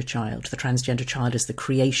transgender child. The transgender child is the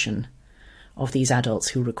creation of these adults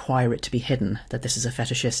who require it to be hidden, that this is a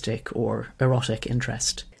fetishistic or erotic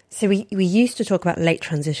interest. So we used to talk about late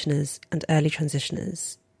transitioners and early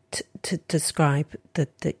transitioners to describe the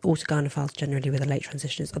autogynephiles generally with the late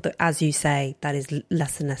transitioners. Although, as you say, that is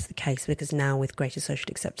less and less the case, because now with greater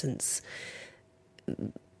social acceptance,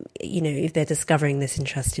 if they're discovering this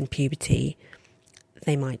interest in puberty,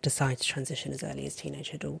 they might decide to transition as early as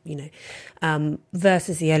teenagehood, or,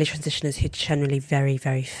 versus the early transitioners who generally very,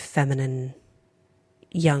 very feminine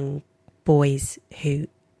young boys who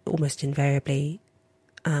almost invariably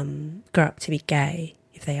grow up to be gay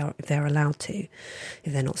if they're allowed to,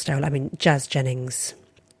 if they're not sterile. I mean, Jazz Jennings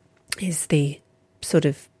is the sort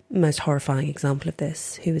of most horrifying example of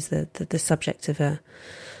this, who was the subject of a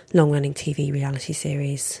long-running TV reality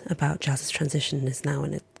series about Jazz's transition, and is now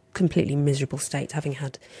in a completely miserable state, having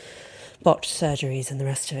had botched surgeries and the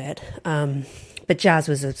rest of it. But Jazz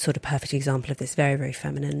was a sort of perfect example of this very, very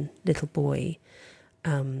feminine little boy,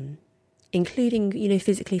 including,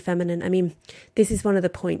 physically feminine. I mean, this is one of the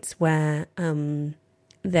points where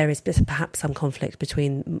there is perhaps some conflict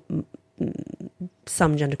between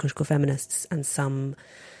some gender-critical feminists and some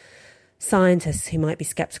scientists who might be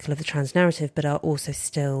sceptical of the trans narrative, but are also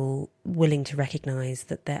still willing to recognise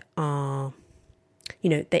that there are,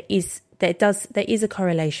 there is a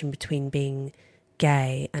correlation between being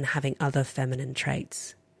gay and having other feminine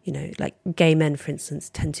traits. Like gay men, for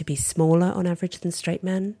instance, tend to be smaller on average than straight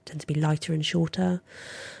men, tend to be lighter and shorter.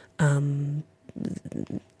 The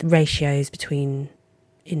ratios between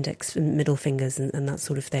index and middle fingers and that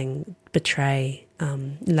sort of thing betray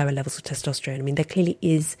lower levels of testosterone. I mean, there clearly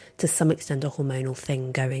is, to some extent, a hormonal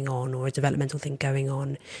thing going on, or a developmental thing going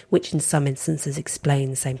on, which in some instances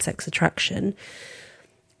explains same-sex attraction.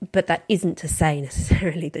 But that isn't to say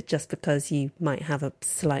necessarily that just because you might have a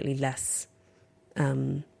slightly less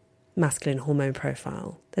masculine hormone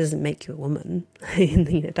profile, that doesn't make you a woman.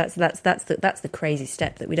 That's the crazy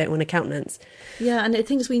step that we don't want to countenance. Yeah, and the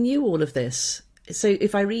thing is, we knew all of this. So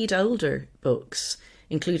if I read older books,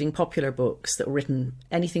 including popular books that were written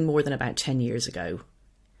anything more than about 10 years ago,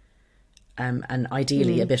 and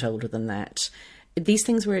ideally a bit older than that, these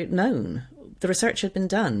things were known. The research had been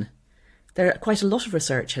done. Quite a lot of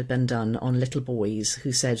research had been done on little boys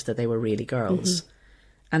who said that they were really girls.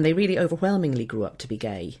 And they really overwhelmingly grew up to be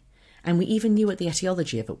gay. And we even knew what the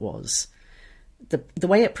etiology of it was. The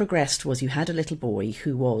way it progressed was you had a little boy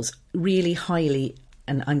who was really highly,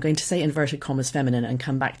 and I'm going to say inverted commas feminine and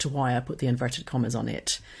come back to why I put the inverted commas on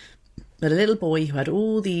it. But a little boy who had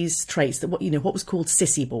all these traits that, what was called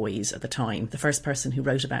sissy boys at the time. The first person who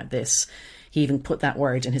wrote about this, he even put that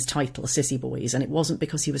word in his title, sissy boys. And it wasn't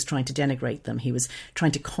because he was trying to denigrate them. He was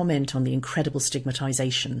trying to comment on the incredible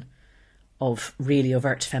stigmatisation of really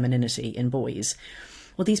overt femininity in boys.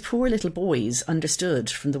 Well, these poor little boys understood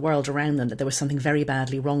from the world around them that there was something very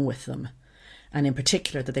badly wrong with them, and in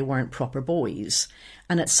particular that they weren't proper boys.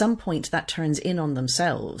 And at some point that turns in on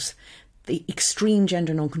themselves. The extreme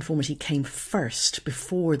gender nonconformity came first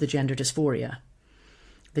before the gender dysphoria.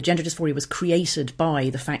 The gender dysphoria was created by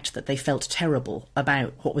the fact that they felt terrible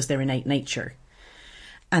about what was their innate nature.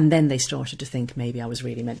 And then they started to think, maybe I was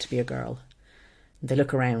really meant to be a girl. They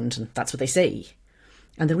look around and that's what they see.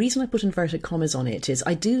 And the reason I put inverted commas on it is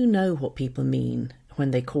I do know what people mean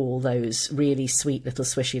when they call those really sweet little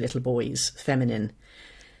swishy little boys feminine.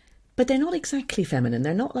 But they're not exactly feminine.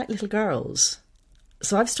 They're not like little girls.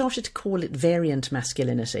 So I've started to call it variant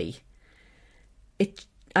masculinity. I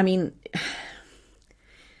don't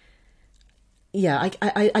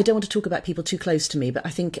want to talk about people too close to me, but I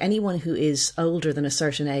think anyone who is older than a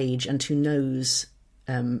certain age and who knows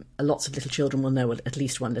lots of little children will know at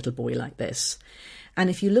least one little boy like this. And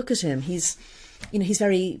if you look at him, he's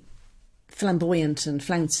very flamboyant and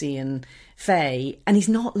flouncy and fey, and he's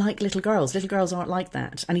not like little girls. Little girls aren't like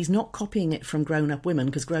that. And he's not copying it from grown-up women,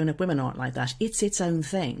 because grown-up women aren't like that. It's its own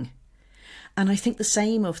thing. And I think the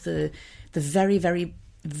same of the very, very,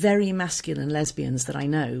 very masculine lesbians that I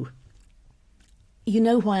know. You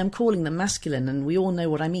know why I'm calling them masculine, and we all know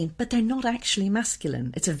what I mean, but they're not actually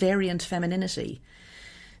masculine. It's a variant femininity.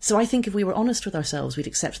 So I think if we were honest with ourselves, we'd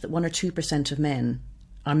accept that 1 or 2% of men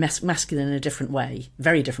are masculine in a different way,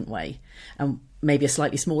 very different way, and maybe a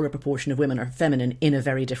slightly smaller proportion of women are feminine in a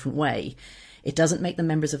very different way. It doesn't make them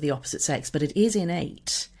members of the opposite sex, but it is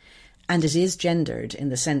innate, and it is gendered in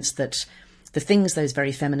the sense that the things those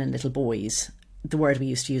very feminine little boys, the word we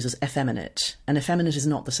used to use was effeminate, and effeminate is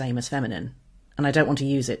not the same as feminine. And I don't want to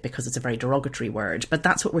use it because it's a very derogatory word, but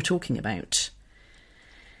that's what we're talking about.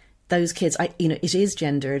 Those kids, it is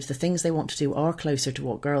gendered. The things they want to do are closer to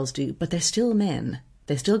what girls do, but they're still men.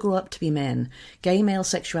 They still grow up to be men. Gay male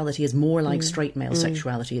sexuality is more like straight male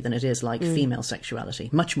sexuality than it is like female sexuality.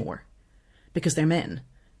 Much more. Because they're men.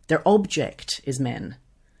 Their object is men.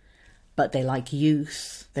 But they like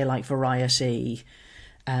youth. They like variety.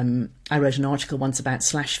 I wrote an article once about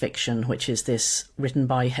slash fiction, which is this written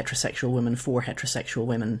by heterosexual women for heterosexual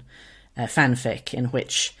women. fanfic in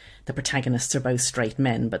which the protagonists are both straight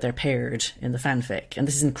men, but they're paired in the fanfic. And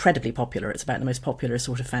this is incredibly popular. It's about the most popular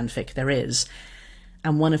sort of fanfic there is.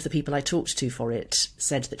 And one of the people I talked to for it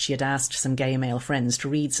said that she had asked some gay male friends to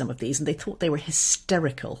read some of these, and they thought they were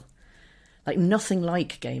hysterical. Like, nothing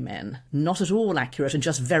like gay men, not at all accurate, and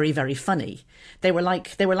just very, very funny. They were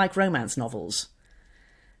like romance novels.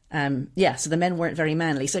 So the men weren't very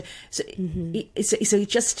manly. So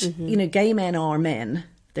gay men are men.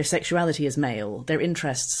 Their sexuality is male. Their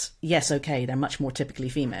interests, yes, okay, they're much more typically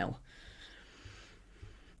female.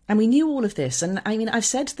 And we knew all of this. And I mean, I've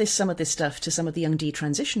said some of this stuff to some of the young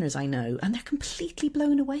detransitioners I know, and they're completely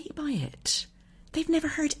blown away by it. They've never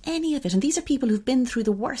heard any of it. And these are people who've been through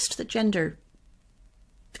the worst that gender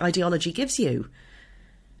ideology gives you.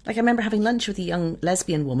 Like, I remember having lunch with a young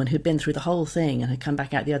lesbian woman who'd been through the whole thing and had come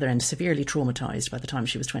back out the other end severely traumatised by the time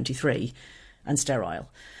she was 23 and sterile.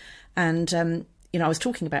 And, I was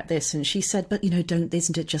talking about this and she said, but,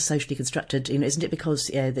 isn't it just socially constructed? Isn't it because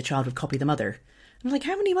the child would copy the mother? And I'm like,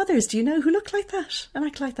 how many mothers do you know who look like that and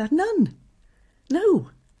act like that? None. No.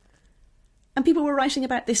 And people were writing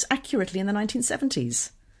about this accurately in the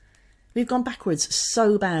 1970s. We've gone backwards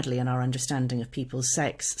so badly in our understanding of people's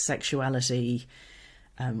sex, sexuality,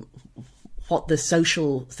 what the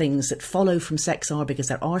social things that follow from sex are, because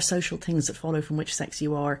there are social things that follow from which sex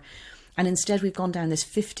you are. And instead we've gone down this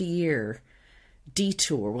 50-year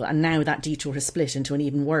detour, and now that detour has split into an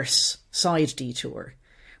even worse side detour,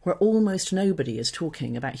 where almost nobody is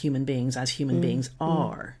talking about human beings as human beings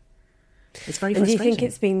are. It's very frustrating. Do you think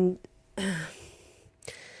it's been...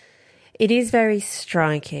 It is very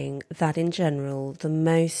striking that in general, the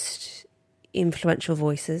most influential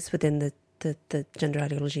voices within the gender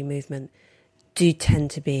ideology movement do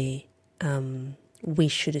tend to be, we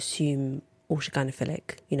should assume,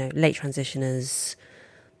 autogynephilic, late transitioners,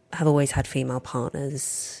 have always had female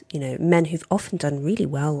partners, men who've often done really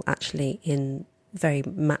well actually in very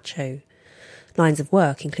macho lines of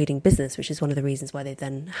work, including business, which is one of the reasons why they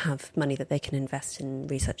then have money that they can invest in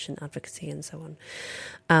research and advocacy and so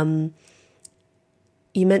on.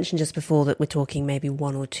 You mentioned just before that we're talking maybe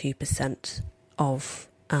 1 or 2% of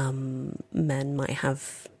men might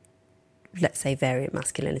have, let's say, variant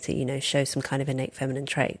masculinity, show some kind of innate feminine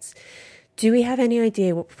traits. Do we have any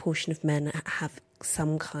idea what proportion of men have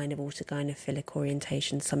some kind of autogynephilic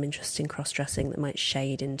orientation, some interest in cross-dressing that might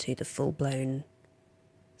shade into the full-blown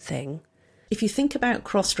thing? If you think about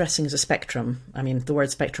cross-dressing as a spectrum, I mean, the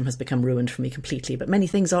word spectrum has become ruined for me completely, but many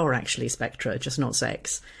things are actually spectra, just not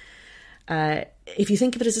sex. If you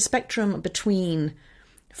think of it as a spectrum between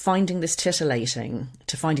finding this titillating,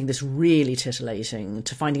 to finding this really titillating,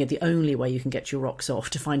 to finding it the only way you can get your rocks off,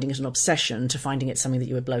 to finding it an obsession, to finding it something that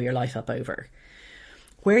you would blow your life up over.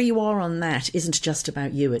 Where you are on that isn't just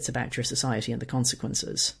about you, it's about your society and the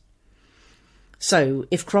consequences. So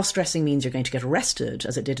if cross-dressing means you're going to get arrested,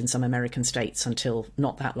 as it did in some American states until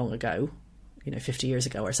not that long ago, 50 years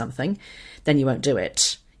ago or something, then you won't do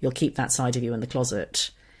it. You'll keep that side of you in the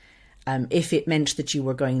closet. If it meant that you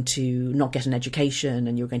were going to not get an education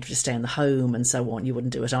and you were going to just stay in the home and so on, you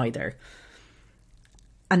wouldn't do it either.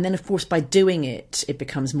 And then, of course, by doing it, it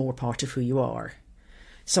becomes more part of who you are.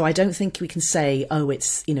 So I don't think we can say, I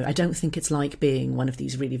don't think it's like being one of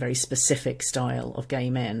these really very specific style of gay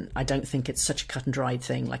men. I don't think it's such a cut and dried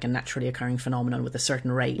thing, like a naturally occurring phenomenon with a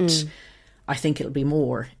certain rate. I think it'll be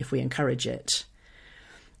more if we encourage it.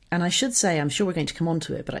 And I should say, I'm sure we're going to come on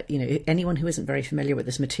to it, but anyone who isn't very familiar with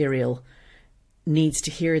this material needs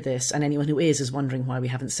to hear this, and anyone who is wondering why we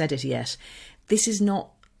haven't said it yet. This is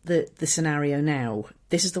not the scenario now.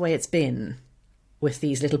 This is the way it's been with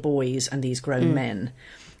these little boys and these grown men.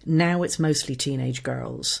 Now it's mostly teenage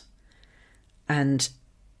girls and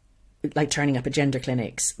like turning up at gender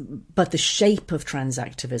clinics. But the shape of trans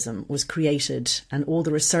activism was created and all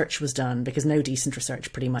the research was done, because no decent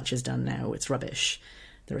research pretty much is done now. It's rubbish,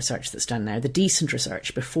 the research that's done now. The decent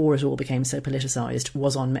research, before it all became so politicised,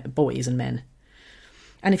 was on boys and men.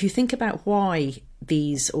 And if you think about why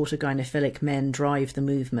these autogynephilic men drive the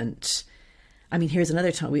movement, I mean, here's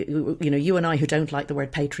another time, you and I who don't like the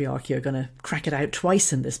word patriarchy are going to crack it out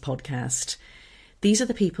twice in this podcast. These are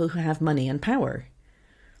the people who have money and power.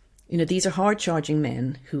 These are hard-charging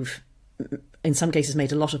men who've, in some cases,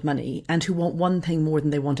 made a lot of money and who want one thing more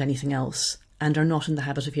than they want anything else and are not in the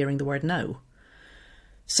habit of hearing the word no.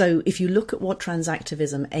 So if you look at what trans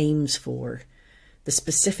activism aims for, the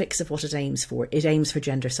specifics of what it aims for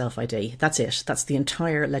gender self-ID. That's it. That's the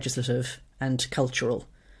entire legislative and cultural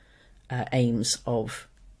aims of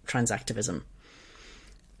trans activism.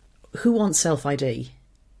 Who wants self-ID?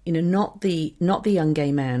 Not the young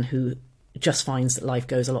gay man who just finds that life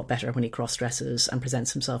goes a lot better when he cross-dresses and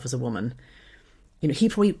presents himself as a woman. You know, he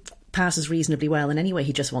probably passes reasonably well, and anyway,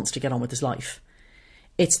 he just wants to get on with his life.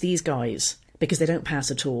 It's these guys, because they don't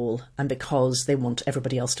pass at all, and because they want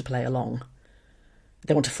everybody else to play along.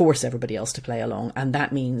 They want to force everybody else to play along, and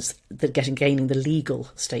that means that gaining the legal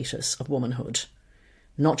status of womanhood.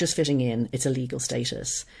 Not just fitting in, it's a legal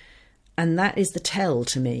status. And that is the tell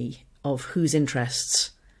to me of whose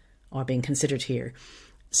interests are being considered here.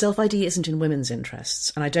 Self-ID isn't in women's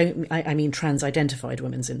interests, and I mean trans-identified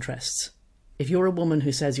women's interests. If you're a woman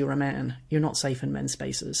who says you're a man, you're not safe in men's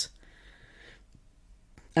spaces.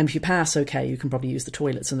 And if you pass, okay, you can probably use the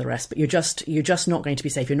toilets and the rest, but you're just not going to be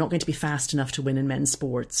safe. You're not going to be fast enough to win in men's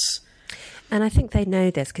sports. And I think they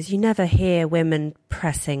know this, because you never hear women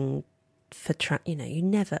pressing for,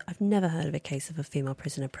 I've never heard of a case of a female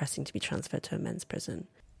prisoner pressing to be transferred to a men's prison.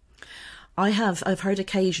 I've heard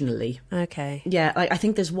occasionally. Okay. Yeah, I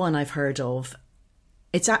think there's one I've heard of.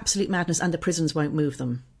 It's absolute madness, and the prisons won't move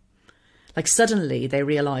them. Like, suddenly they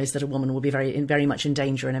realise that a woman will be very much in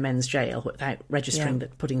danger in a men's jail without registering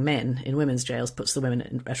that putting men in women's jails puts the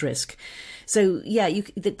women at risk. So yeah,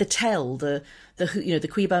 the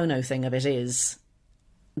cui bono thing of it is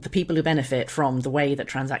the people who benefit from the way that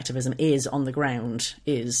trans activism is on the ground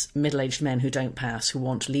is middle-aged men who don't pass, who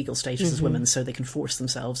want legal status as women so they can force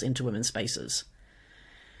themselves into women's spaces.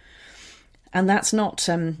 And that's not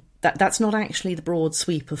that's not actually the broad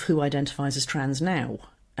sweep of who identifies as trans now.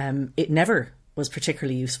 It never was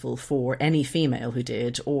particularly useful for any female who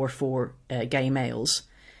did, or for gay males.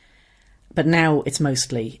 But now it's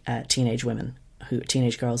mostly teenage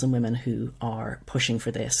girls and women who are pushing for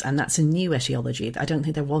this. And that's a new etiology. I don't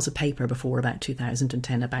think there was a paper before about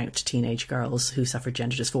 2010 about teenage girls who suffered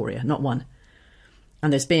gender dysphoria. Not one.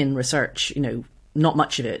 And there's been research, not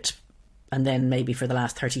much of it. And then maybe for the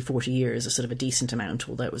last 30, 40 years, a sort of a decent amount,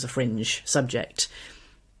 although it was a fringe subject.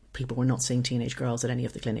 People were not seeing teenage girls at any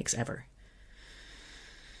of the clinics ever.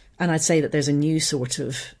 And I'd say that there's a new sort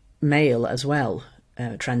of male as well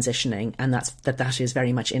transitioning, and that is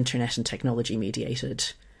very much internet and technology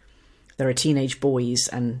mediated. There are teenage boys,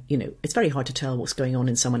 and it's very hard to tell what's going on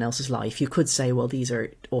in someone else's life. You could say, well, these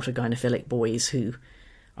are autogynephilic boys who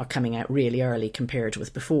are coming out really early compared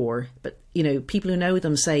with before, but people who know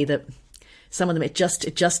them say that some of them it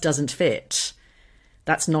just doesn't fit.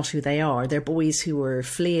 That's not who they are. They're boys who are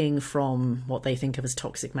fleeing from what they think of as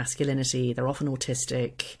toxic masculinity. They're often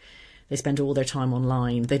autistic. They spend all their time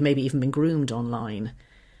online. They've maybe even been groomed online.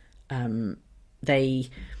 They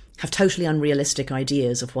have totally unrealistic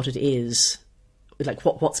ideas of what it is, like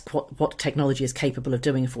what technology is capable of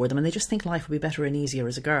doing for them, and they just think life would be better and easier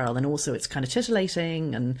as a girl. And also, it's kind of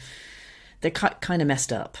titillating, and they're kind of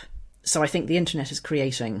messed up. So I think the internet is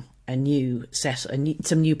creating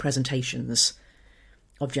some new presentations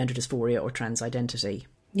of gender dysphoria or trans identity.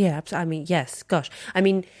 Yeah, absolutely. I mean, yes, gosh. I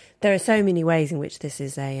mean, there are so many ways in which this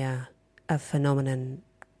is a phenomenon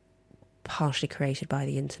partially created by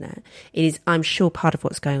the internet. It is, I'm sure, part of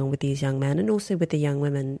what's going on with these young men, and also with the young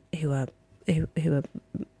women who are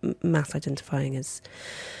mass identifying as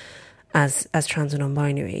trans or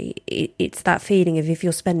non-binary. It's that feeling of, if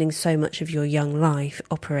you're spending so much of your young life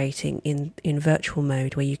operating in virtual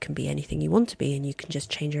mode where you can be anything you want to be, and you can just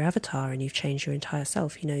change your avatar and you've changed your entire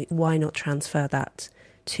self, why not transfer that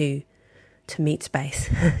to meet space,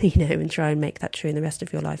 and try and make that true in the rest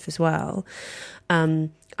of your life as well.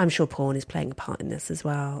 I'm sure porn is playing a part in this as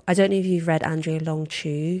well. I don't know if you've read Andrea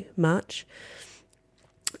Long-Chu much.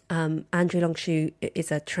 Andrea Long-Chu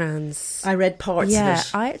is a trans. I read parts of it. Yeah,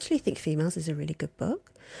 I actually think Females is a really good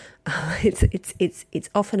book. It's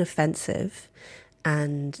often offensive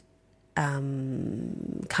and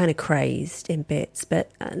kind of crazed in bits,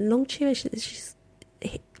 but Long-Chu,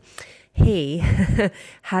 he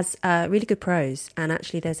has really good prose, and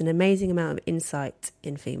actually there's an amazing amount of insight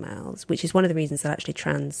in Females, which is one of the reasons that actually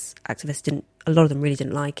trans activists a lot of them really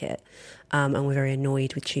didn't like it, and were very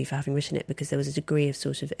annoyed with Chu for having written it, because there was a degree of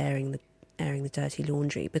sort of airing the dirty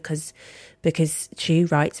laundry, because Chu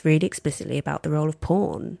writes really explicitly about the role of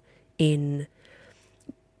porn in,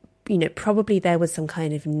 probably there was some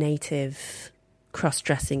kind of native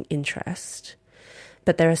cross-dressing interest.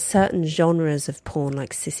 But there are certain genres of porn,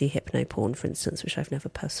 like sissy hypno porn, for instance, which I've never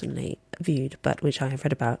personally viewed, but which I have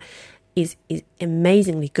read about, is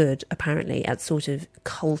amazingly good, apparently, at sort of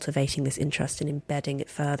cultivating this interest and embedding it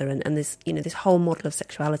further. And this, this whole model of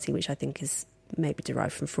sexuality, which I think is maybe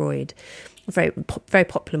derived from Freud, a very, very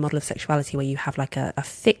popular model of sexuality where you have like a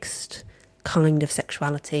fixed kind of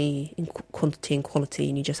sexuality in quantity and quality,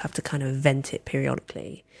 and you just have to kind of vent it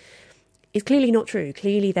periodically. It's clearly not true.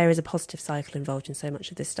 Clearly there is a positive cycle involved in so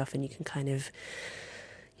much of this stuff, and you can kind of,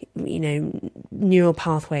 neural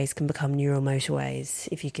pathways can become neural motorways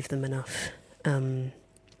if you give them enough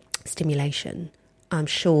stimulation. I'm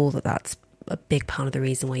sure that that's a big part of the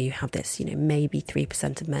reason why you have this, maybe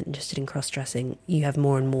 3% of men interested in cross-dressing. You have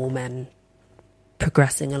more and more men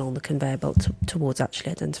progressing along the conveyor belt towards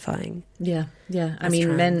actually identifying. Yeah. I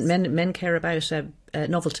mean, men care about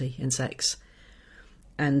novelty in sex.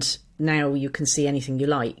 And now you can see anything you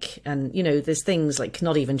like. And, there's things like,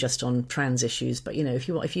 not even just on trans issues, but, if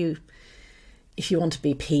you want to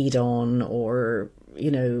be peed on or,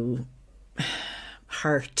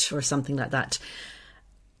 hurt or something like that,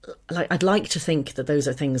 I'd like to think that those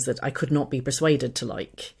are things that I could not be persuaded to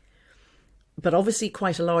like. But obviously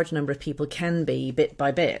quite a large number of people can be, bit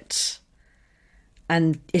by bit.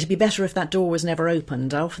 And it'd be better if that door was never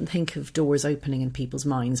opened. I often think of doors opening in people's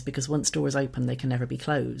minds, because once doors open, they can never be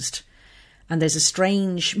closed. And there's a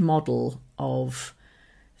strange model of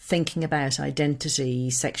thinking about identity,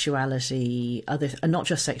 sexuality, not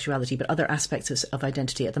just sexuality, but other aspects of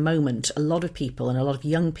identity. At the moment, a lot of people, and a lot of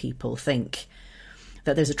young people, think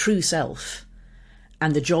that there's a true self,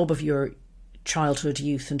 and the job of your childhood,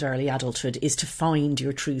 youth and early adulthood is to find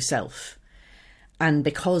your true self. And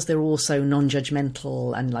because they're also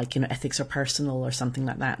non-judgmental and ethics are personal or something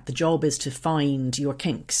like that, the job is to find your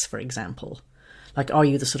kinks, for example. Like, are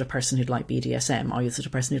you the sort of person who'd like BDSM? Are you the sort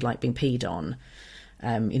of person who'd like being peed on?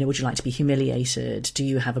 Would you like to be humiliated? Do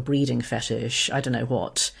you have a breeding fetish? I don't know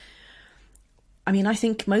what. I mean, I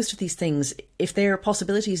think most of these things, if there are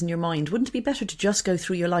possibilities in your mind, wouldn't it be better to just go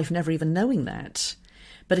through your life never even knowing that?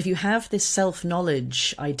 But if you have this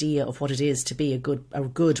self-knowledge idea of what it is to be a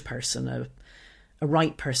good person, a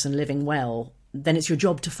right person living well, then it's your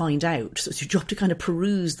job to find out. So it's your job to kind of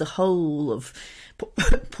peruse the whole of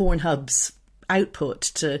Pornhub's output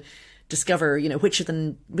to discover,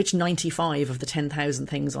 which 95 of the 10,000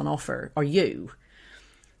 things on offer are you.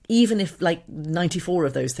 Even if 94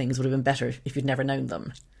 of those things would have been better if you'd never known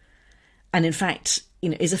them. And in fact,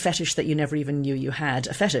 is a fetish that you never even knew you had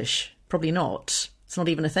a fetish? Probably not. It's not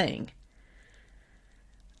even a thing.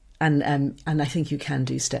 And I think you can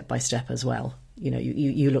do step by step as well.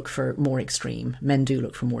 You look for more extreme. Men do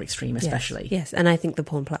look for more extreme, especially. Yes, and I think the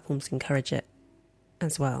porn platforms encourage it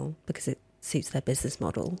as well, because it suits their business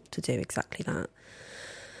model to do exactly that.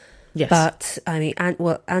 Yes. But, I mean,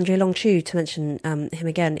 Andrea Long Chu, to mention him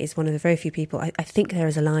again, is one of the very few people, I think there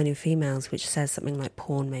is a line in Females which says something like,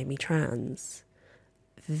 porn made me trans.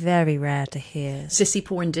 Very rare to hear. Sissy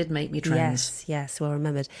porn did make me trans. Yes, well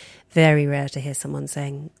remembered. Very rare to hear someone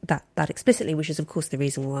saying that explicitly, which is, of course, the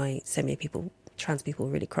reason why so many trans people, are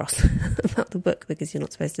really cross about the book, because you're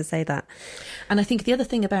not supposed to say that. And I think the other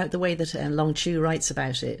thing about the way that Long Chu writes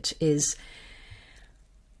about it is,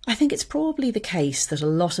 I think it's probably the case that a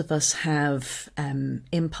lot of us have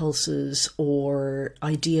impulses or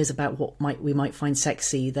ideas about what we might find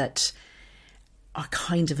sexy that are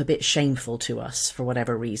kind of a bit shameful to us for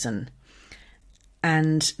whatever reason.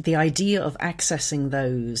 And the idea of accessing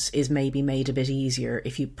those is maybe made a bit easier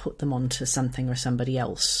if you put them onto something or somebody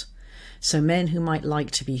else. So men who might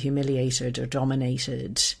like to be humiliated or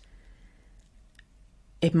dominated,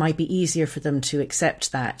 it might be easier for them to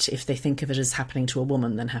accept that if they think of it as happening to a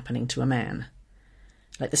woman than happening to a man.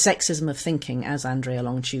 Like the sexism of thinking, as Andrea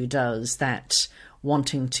Long Chu does, that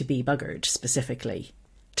wanting to be buggered specifically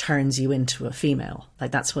turns you into a female.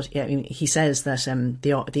 Like that's what he says, that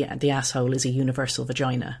the asshole is a universal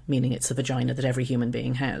vagina, meaning it's the vagina that every human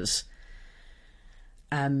being has.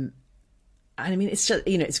 I mean, it's just,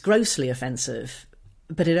 it's grossly offensive,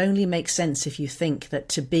 but it only makes sense if you think that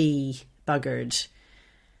to be buggered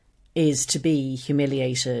is to be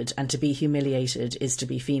humiliated, and to be humiliated is to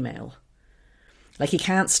be female. Like, he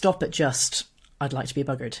can't stop at just, I'd like to be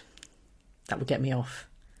buggered. That would get me off.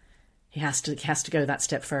 He has to go that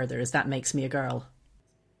step further, as that makes me a girl.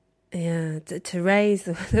 Yeah, to raise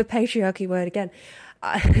the patriarchy word again.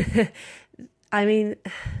 I mean,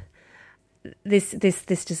 this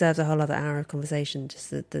deserves a whole other hour of conversation. Just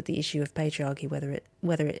the issue of patriarchy,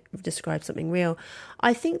 whether it describes something real.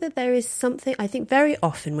 I think that there is something. I think very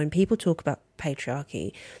often when people talk about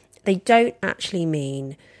patriarchy, they don't actually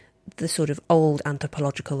mean the sort of old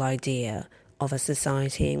anthropological idea of a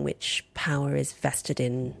society in which power is vested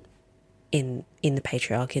in the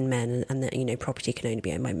patriarch, in men, and that property can only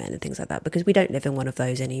be owned by men and things like that, because we don't live in one of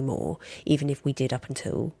those anymore, even if we did up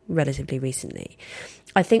until relatively recently.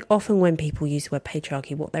 I think often when people use the word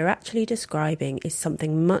patriarchy, what they're actually describing is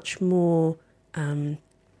something much more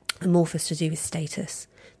amorphous to do with status,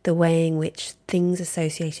 the way in which things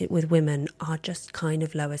associated with women are just kind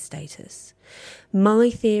of lower status. My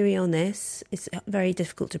theory on this is very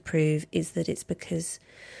difficult to prove, is that it's because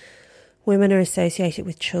Women are associated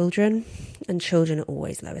with children, and children are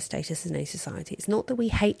always lower status in any society. It's not that we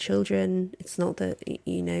hate children. It's not that,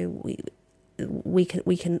 you know,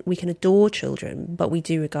 we can adore children, but we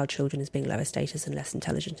do regard children as being lower status and less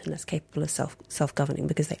intelligent and less capable of self-governing,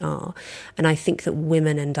 because they are. And I think that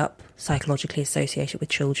women end up psychologically associated with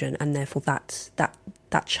children, and therefore that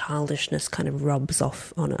childishness kind of rubs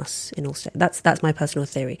off on us in all states. That's my personal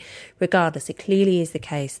theory. Regardless, it clearly is the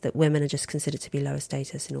case that women are just considered to be lower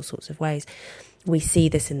status in all sorts of ways. We see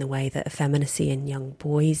this in the way that effeminacy in young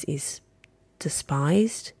boys is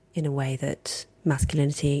despised, in a way that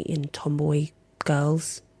masculinity in tomboy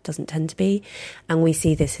girls doesn't tend to be. And we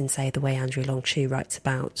see this in, say, the way Andrea Longshue writes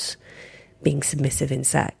about being submissive in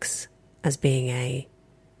sex as being a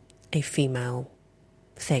female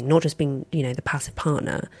thing, not just being, you know, the passive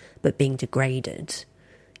partner, but being degraded.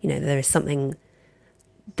 You know, there is something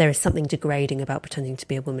degrading about pretending to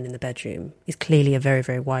be a woman in the bedroom is clearly a very,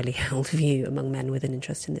 very widely held view among men with an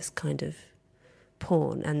interest in this kind of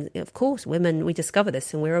porn. And of course, women, we discover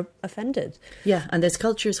this and we're offended. Yeah, and there's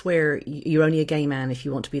cultures where you're only a gay man if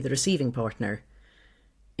you want to be the receiving partner.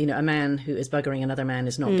 You know, a man who is buggering another man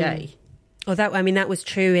is not gay. Oh, that was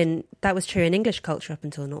true in English culture up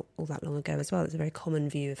until not all that long ago as well. It's a very common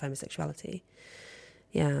view of homosexuality.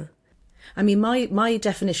 Yeah. I mean, my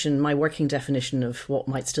definition, my working definition of what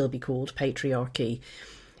might still be called patriarchy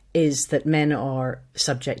is that men are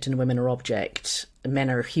subject and women are object. Men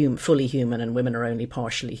are fully human and women are only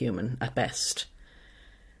partially human at best.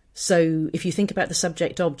 So if you think about the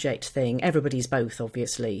subject-object thing, everybody's both,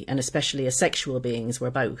 obviously, and especially as sexual beings, we're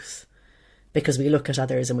both. Because we look at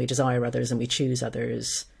others and we desire others and we choose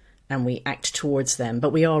others and we act towards them.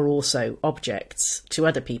 But we are also objects to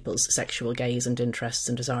other people's sexual gaze and interests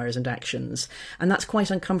and desires and actions. And that's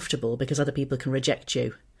quite uncomfortable because other people can reject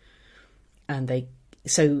you.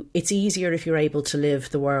 So it's easier if you're able to live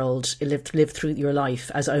through your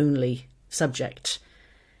life as only subject.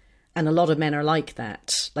 And a lot of men are like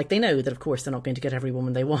that. Like, they know that, of course, they're not going to get every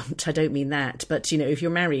woman they want. I don't mean that. But, you know, if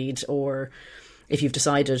you're married or if you've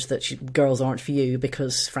decided that girls aren't for you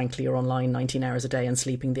because, frankly, you're online 19 hours a day and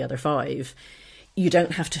sleeping the other 5, you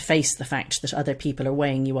don't have to face the fact that other people are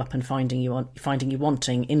weighing you up and finding you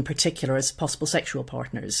wanting, in particular as possible sexual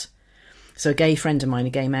partners. So a gay friend of mine, a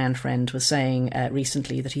gay man friend, was saying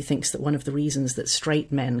recently that he thinks that one of the reasons that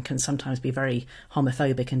straight men can sometimes be very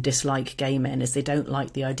homophobic and dislike gay men is they don't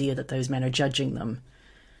like the idea that those men are judging them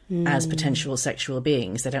as potential sexual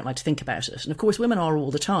beings. They don't like to think about it. And of course, women are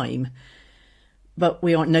all the time, but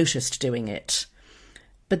we aren't noticed doing it.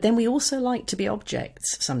 But then we also like to be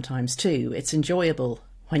objects sometimes too. It's enjoyable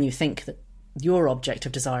when you think that your object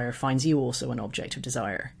of desire finds you also an object of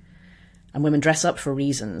desire. And women dress up for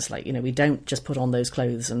reasons. Like, you know, we don't just put on those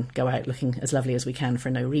clothes and go out looking as lovely as we can for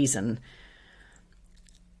no reason.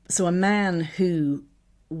 So a man who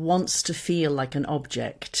wants to feel like an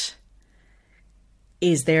object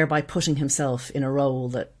is thereby putting himself in a role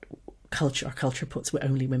that our culture puts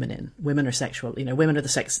only women in. Women are sexual, you know, women are the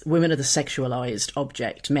sexualized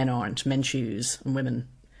object. Men aren't. Men choose and women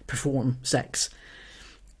perform sex.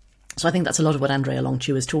 So I think that's a lot of what Andrea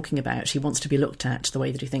Longshue is talking about. He wants to be looked at the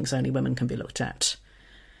way that he thinks only women can be looked at.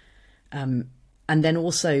 And then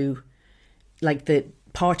also, like, the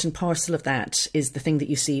part and parcel of that is the thing that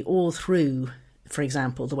you see all through, for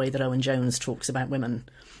example, the way that Owen Jones talks about women.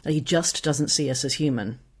 He just doesn't see us as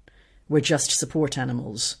human. We're just support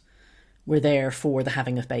animals. We're there for the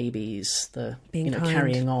having of babies, the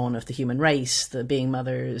carrying on of the human race, the being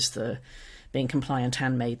mothers, the being compliant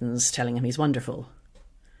handmaidens, telling him he's wonderful.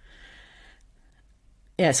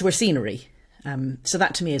 Yeah, so we're scenery. So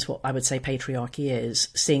that to me is what I would say patriarchy is,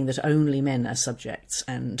 seeing that only men as subjects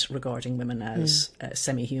and regarding women as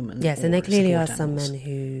semi-human. Yes, and there clearly are some men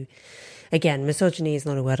who, again, misogyny is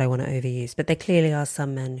not a word I want to overuse, but there clearly are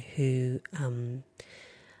some men who,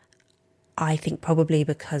 I think probably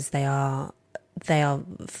because they are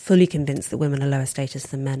fully convinced that women are lower status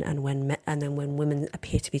than men, and then when women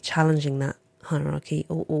appear to be challenging that hierarchy,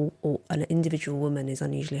 or an individual woman is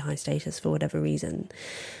unusually high status for whatever reason,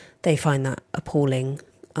 they find that appalling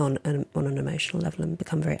on an emotional level and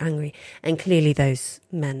become very angry. And clearly those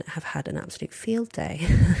men have had an absolute field day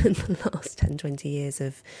in the last 10, 20 years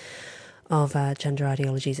of gender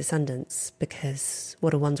ideology's ascendance, because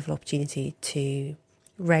what a wonderful opportunity to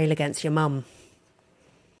rail against your mum.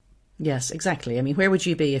 Yes, exactly. I mean, where would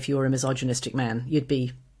you be if you were a misogynistic man? You'd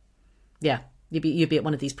be at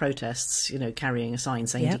one of these protests, you know, carrying a sign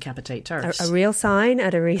saying decapitate TERFs. A real sign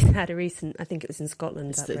at a recent, I think it was in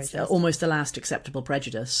Scotland. It's almost the last acceptable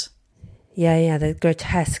prejudice. Yeah, the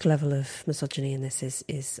grotesque level of misogyny in this is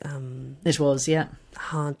it was, yeah.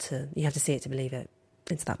 hard to, you have to see it to believe it.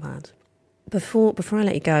 It's that bad. before I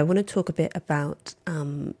let you go, I want to talk a bit about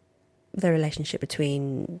the relationship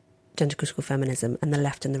between gender critical feminism and the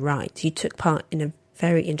left and the right. You took part in a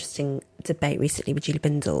very interesting debate recently with Julie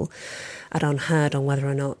Bindel at Unheard on whether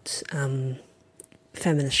or not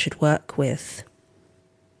feminists should work with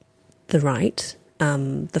the right,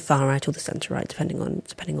 the far right or the centre right, depending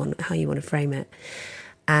on how you want to frame it.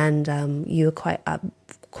 And you were quite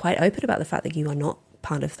open about the fact that you are not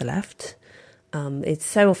part of the left. It's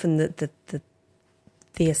so often that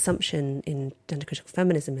the assumption in gender critical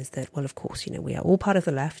feminism is that, well, of course, we are all part of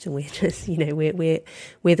the left, and we're just,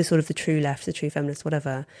 we're the sort of the true left, the true feminists,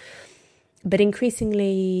 whatever. But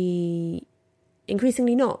increasingly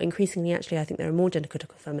not. Increasingly, actually, I think there are more gender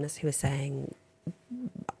critical feminists who are saying,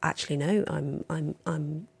 actually, no, I'm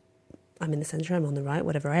in the centre, I'm on the right,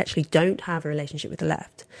 whatever. I actually don't have a relationship with the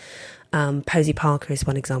left. Posey Parker is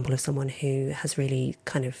one example of someone who has really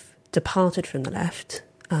kind of departed from the left,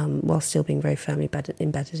 while still being very firmly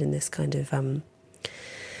embedded in this kind of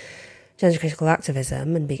gender critical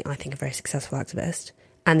activism and being, I think, a very successful activist.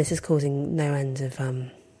 And this is causing no end of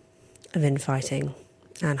infighting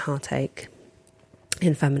and heartache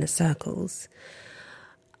in feminist circles.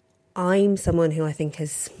 I'm someone who I think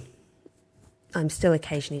I'm still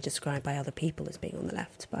occasionally described by other people as being on the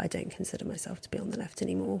left, but I don't consider myself to be on the left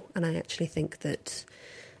anymore. And I actually think that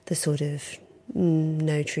the sort of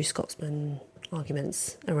no true Scotsman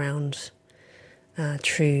arguments around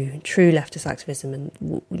true leftist activism and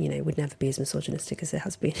would never be as misogynistic as it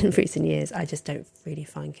has been in recent years, I just don't really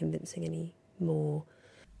find convincing anymore.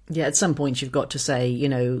 Yeah, at some point you've got to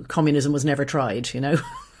say, communism was never tried,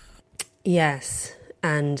 Yes,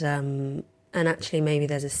 and actually maybe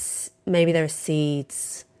there are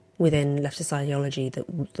seeds within leftist ideology that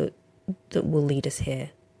will lead us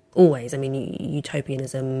here. Always, I mean,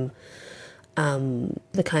 utopianism,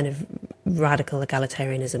 the kind of radical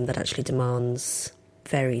egalitarianism that actually demands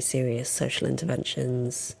very serious social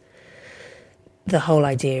interventions, the whole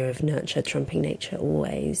idea of nurture trumping nature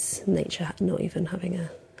always, nature not even having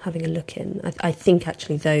a look in. I think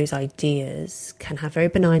actually those ideas can have very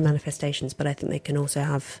benign manifestations, but I think they can also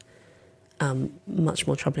have much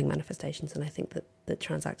more troubling manifestations, and I think that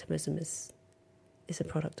trans activism is a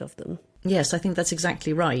product of them. Yes, I think that's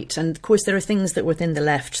exactly right. And of course there are things that within the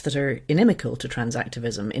left that are inimical to trans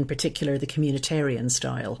activism, in particular the communitarian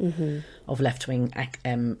style of left-wing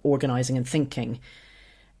organising and thinking,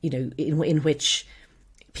 in which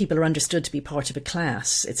people are understood to be part of a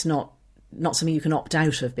class. It's not something you can opt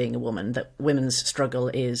out of being a woman, that women's struggle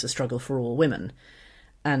is a struggle for all women.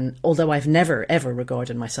 And although I've never, ever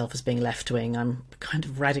regarded myself as being left-wing, I'm kind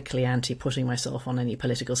of radically anti putting myself on any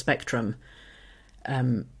political spectrum.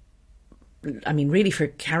 I mean, really for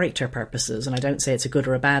character purposes, and I don't say it's a good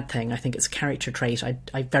or a bad thing, I think it's a character trait.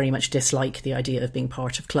 I very much dislike the idea of being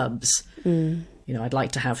part of clubs. I'd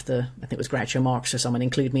like to have I think it was Groucho Marx or someone,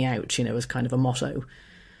 include me out, as kind of a motto.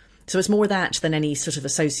 So it's more that than any sort of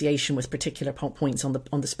association with particular points on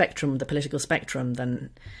the spectrum, the political spectrum,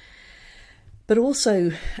 than... But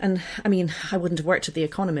also, and I mean, I wouldn't have worked at The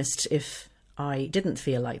Economist if I didn't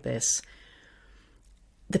feel like this.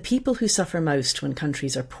 The people who suffer most when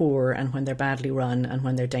countries are poor and when they're badly run and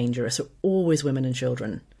when they're dangerous are always women and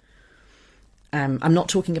children. I'm not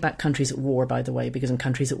talking about countries at war, by the way, because in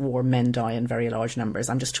countries at war, men die in very large numbers.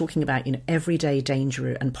 I'm just talking about, everyday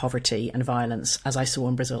danger and poverty and violence, as I saw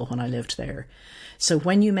in Brazil when I lived there. So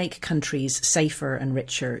when you make countries safer and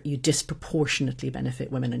richer, you disproportionately benefit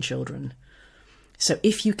women and children. So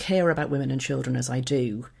if you care about women and children, as I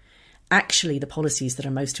do, actually the policies that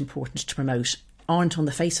are most important to promote aren't on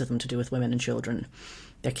the face of them to do with women and children.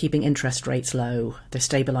 They're keeping interest rates low, they're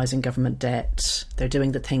stabilising government debt, they're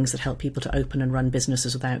doing the things that help people to open and run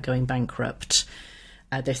businesses without going bankrupt.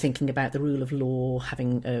 They're thinking about the rule of law,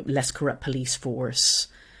 having a less corrupt police force,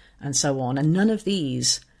 and so on. And none of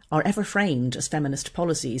these are ever framed as feminist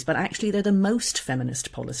policies, but actually they're the most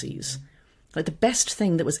feminist policies. Like, the best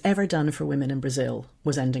thing that was ever done for women in Brazil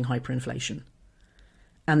was ending hyperinflation.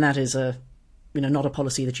 And that is not a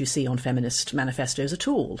policy that you see on feminist manifestos at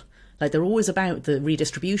all. Like, they're always about the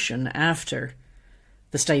redistribution after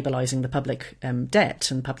the stabilising the public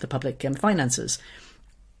debt and the public finances.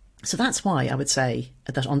 So that's why I would say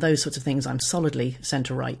that on those sorts of things, I'm solidly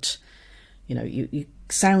centre-right. You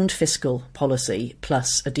sound fiscal policy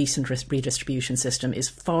plus a decent redistribution system is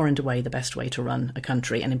far and away the best way to run a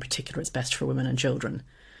country, and in particular it's best for women and children.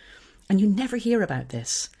 And you never hear about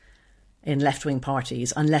this in left-wing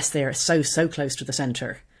parties unless they're so close to the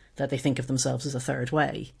centre that they think of themselves as a third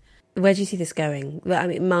way. Where do you see this going? Well, I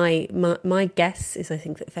mean, my guess is I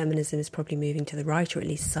think that feminism is probably moving to the right, or at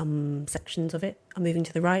least some sections of it are moving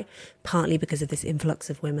to the right, partly because of this influx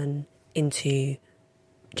of women into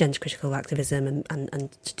gender critical activism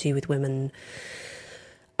and to do with women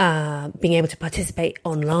being able to participate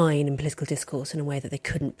online in political discourse in a way that they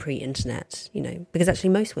couldn't pre-internet, because actually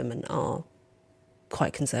most women are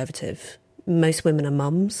quite conservative. Most women are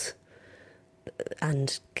mums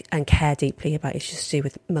and care deeply about issues to do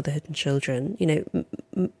with motherhood and children.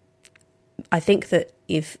 I think that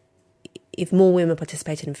if more women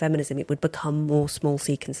participated in feminism, it would become more small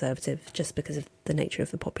c conservative just because of the nature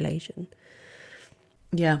of the population.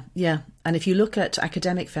 Yeah. And if you look at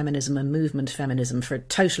academic feminism and movement feminism, for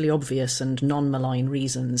totally obvious and non-malign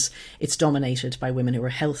reasons, it's dominated by women who are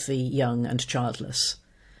healthy, young and childless.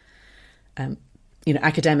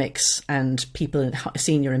 Academics and people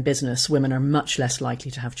senior in business, women are much less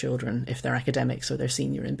likely to have children if they're academics or they're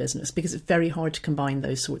senior in business, because it's very hard to combine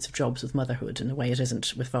those sorts of jobs with motherhood in the way it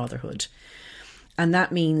isn't with fatherhood. And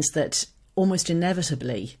that means that almost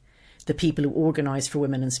inevitably the people who organise for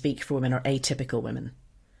women and speak for women are atypical women.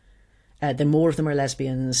 The more of them are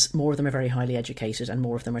lesbians, more of them are very highly educated, and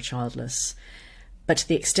more of them are childless. But to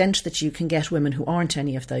the extent that you can get women who aren't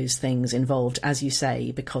any of those things involved, as you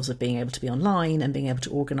say, because of being able to be online and being able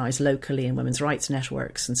to organise locally in women's rights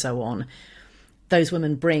networks and so on, those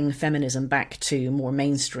women bring feminism back to more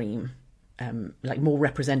mainstream, more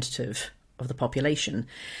representative of the population.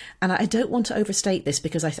 And I don't want to overstate this,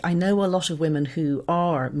 because I know a lot of women who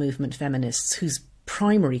are movement feminists whose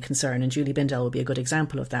primary concern, and Julie Bindel would be a good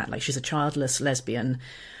example of that, like she's a childless lesbian,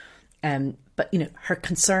 but her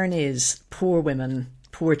concern is poor women,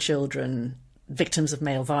 poor children, victims of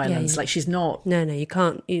male violence. Like she's not. No, you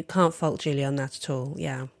can't fault Julie on that at all.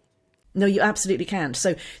 Yeah. No, you absolutely can't.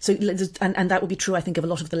 So, and that would be true, I think, of a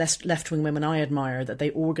lot of the left-wing women I admire, that they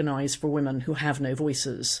organise for women who have no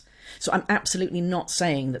voices. So I'm absolutely not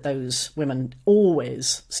saying that those women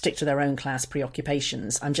always stick to their own class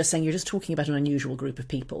preoccupations. I'm just saying you're just talking about an unusual group of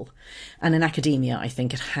people. And in academia, I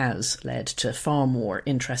think it has led to far more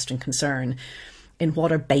interest and concern in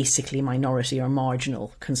what are basically minority or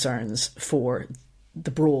marginal concerns for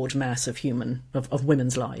the broad mass of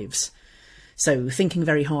women's lives. So thinking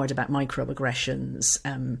very hard about microaggressions,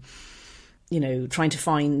 trying to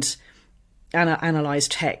find analyse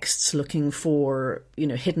texts, looking for,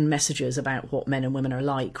 hidden messages about what men and women are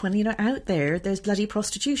like, when, out there's bloody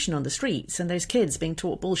prostitution on the streets and there's kids being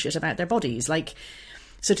taught bullshit about their bodies.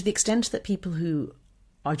 So to the extent that people who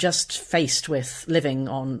are just faced with living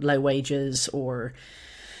on low wages or,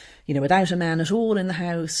 without a man at all in the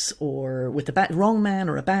house, or with the wrong man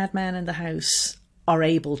or a bad man in the house, are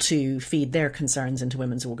able to feed their concerns into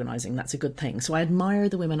women's organising, that's a good thing. So I admire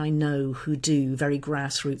the women I know who do very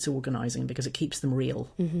grassroots organising, because it keeps them real.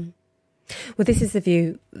 Mm-hmm. Well, this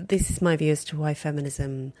is my view as to why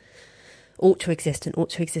feminism ought to exist, and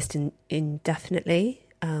ought to exist indefinitely,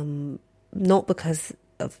 not because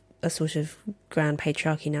of a sort of grand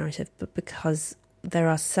patriarchy narrative, but because there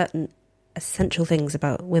are certain essential things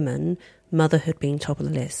about women, motherhood being top of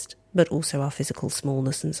the list, but also our physical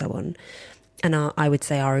smallness and so on. And I would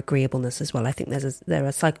say our agreeableness as well. I think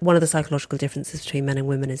one of the psychological differences between men and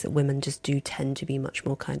women is that women just do tend to be much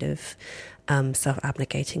more kind of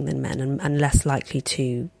self-abnegating than men, and less likely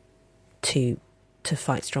to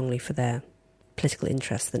fight strongly for their political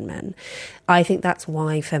interests than men. I think that's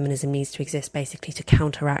why feminism needs to exist, basically to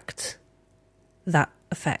counteract that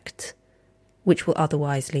effect, which will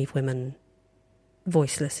otherwise leave women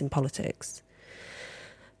voiceless in politics.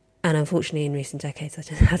 And unfortunately, in recent decades, that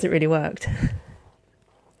just hasn't really worked.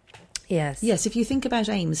 Yes, if you think about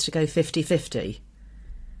aims to go 50-50,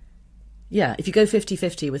 if you go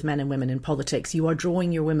 50-50 with men and women in politics, you are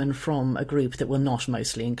drawing your women from a group that will not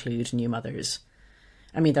mostly include new mothers.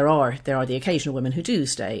 I mean, there are the occasional women who do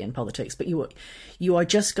stay in politics, but you are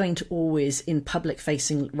just going to always, in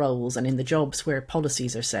public-facing roles and in the jobs where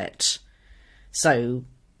policies are set, so,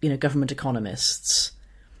 government economists,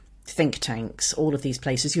 think tanks, all of these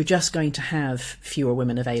places, you're just going to have fewer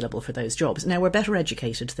women available for those jobs. Now, we're better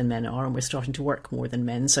educated than men are, and we're starting to work more than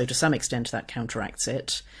men, so to some extent that counteracts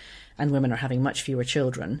it, and women are having much fewer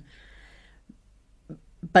children.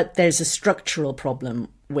 But there's a structural problem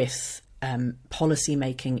with policy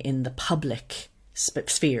making in the public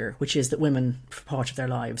sphere, which is that women, for part of their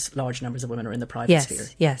lives, large numbers of women are in the private sphere.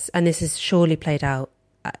 Yes, and this is surely played out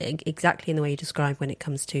exactly in the way you described when it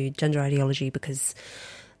comes to gender ideology, because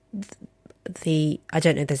I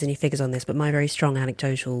don't know if there's any figures on this, but my very strong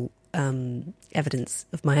anecdotal evidence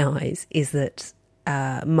of my eyes is that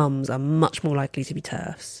mums are much more likely to be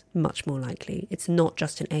TERFs, much more likely. It's not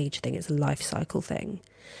just an age thing, it's a life cycle thing.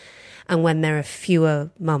 And when there are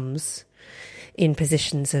fewer mums in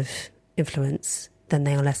positions of influence, then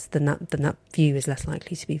they are less, then that view is less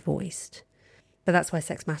likely to be voiced. But that's why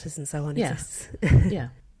Sex Matters and so on exists. Yeah.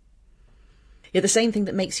 The same thing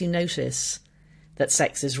that makes you notice that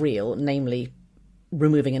sex is real, namely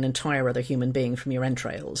removing an entire other human being from your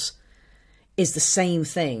entrails, is the same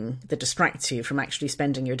thing that distracts you from actually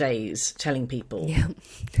spending your days telling people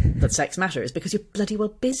that sex matters, because you're bloody well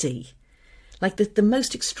busy. Like, the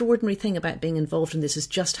most extraordinary thing about being involved in this is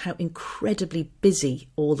just how incredibly busy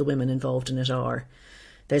all the women involved in it are.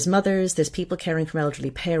 There's mothers, there's people caring for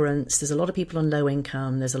elderly parents, there's a lot of people on low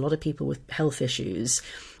income, there's a lot of people with health issues,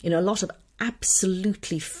 a lot of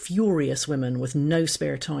absolutely furious women with no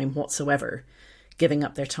spare time whatsoever, giving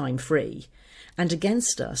up their time free. And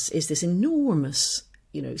against us is this enormous,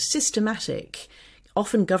 systematic,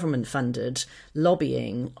 often government-funded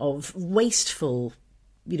lobbying of wasteful,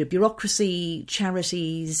 bureaucracy,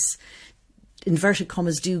 charities, inverted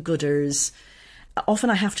commas, do-gooders. Often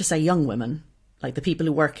I have to say young women, like the people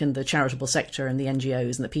who work in the charitable sector and the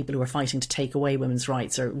NGOs and the people who are fighting to take away women's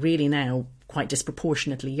rights are really now quite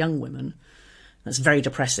disproportionately young women. That's very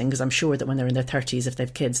depressing, because I'm sure that when they're in their 30s, if they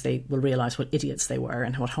have kids, they will realise what idiots they were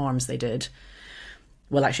and what harms they did.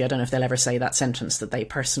 Well, actually, I don't know if they'll ever say that sentence, that they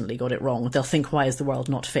personally got it wrong. They'll think, why is the world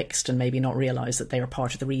not fixed, and maybe not realise that they are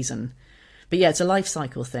part of the reason. But yeah, it's a life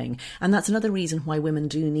cycle thing. And that's another reason why women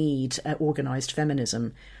do need organised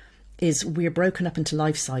feminism, is we're broken up into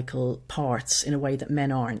life cycle parts in a way that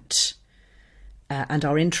men aren't. And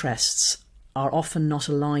our interests are often not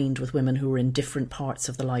aligned with women who are in different parts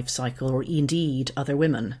of the life cycle, or indeed other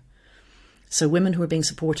women. So women who are being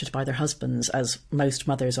supported by their husbands, as most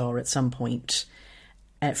mothers are at some point,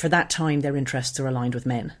 for that time their interests are aligned with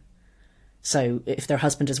men. So if their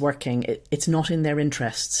husband is working, it's not in their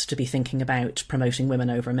interests to be thinking about promoting women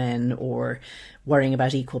over men or worrying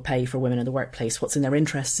about equal pay for women in the workplace. What's in their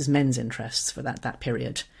interests is men's interests for that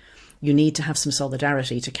period. You need to have some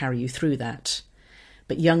solidarity to carry you through that.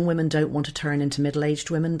 But young women don't want to turn into middle-aged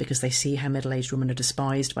women, because they see how middle-aged women are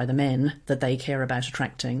despised by the men that they care about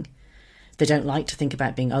attracting. They don't like to think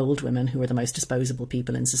about being old women, who are the most disposable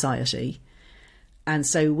people in society. And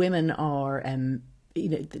so women are,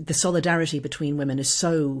 the solidarity between women is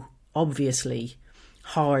so obviously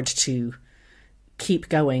hard to keep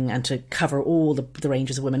going and to cover all the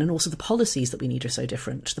ranges of women. And also the policies that we need are so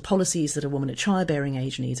different. The policies that a woman at childbearing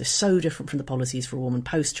age needs are so different from the policies for a woman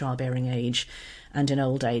post-childbearing age and in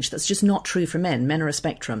old age. That's just not true for men. Men are a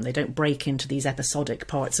spectrum. They don't break into these episodic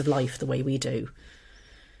parts of life the way we do.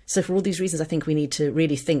 So for all these reasons, I think we need to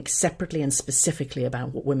really think separately and specifically about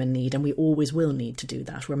what women need, and we always will need to do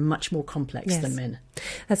that. We're much more complex than men.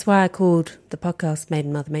 That's why I called the podcast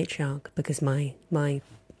Maiden, Mother, Matriarch, because my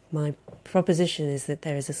proposition is that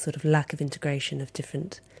there is a sort of lack of integration of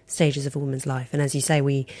different stages of a woman's life. And as you say,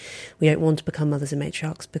 we don't want to become mothers and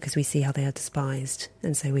matriarchs because we see how they are despised.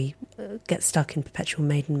 And so we get stuck in perpetual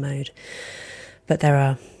maiden mode. But there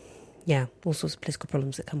are, all sorts of political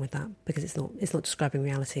problems that come with that, because it's not describing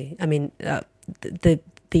reality. I mean,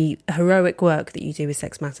 the heroic work that you do with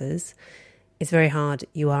Sex Matters is very hard.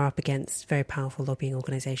 You are up against very powerful lobbying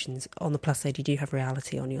organisations. On the plus side, you do have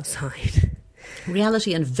reality on your side.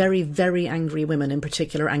 Reality and very, very angry women, in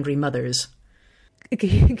particular angry mothers.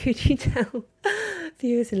 Could you tell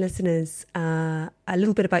viewers and listeners a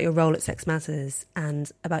little bit about your role at Sex Matters,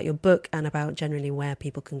 and about your book, and about generally where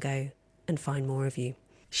people can go and find more of you?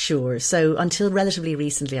 Sure. So until relatively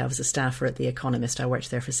recently, I was a staffer at The Economist. I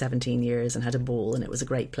worked there for 17 years and had a ball, and it was a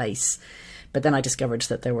great place. But then I discovered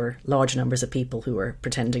that there were large numbers of people who were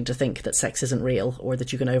pretending to think that sex isn't real, or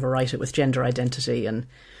that you can overwrite it with gender identity. And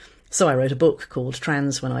so I wrote a book called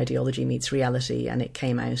Trans: When Ideology Meets Reality, and it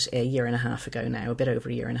came out a year and a half ago now, a bit over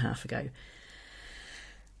a year and a half ago.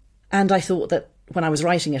 And I thought that when I was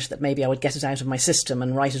writing it, that maybe I would get it out of my system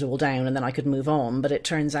and write it all down, and then I could move on. But it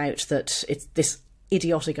turns out that this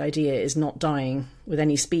idiotic idea is not dying with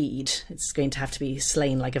any speed. It's going to have to be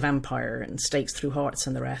slain like a vampire, and stakes through hearts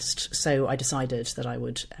and the rest. So I decided that I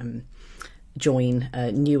would join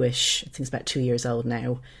a newish, I think it's about 2 years old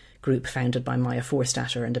now, group founded by Maya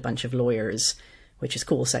Forstater and a bunch of lawyers, which is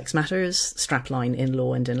called Sex Matters, strapline in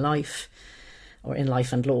law and in life, or in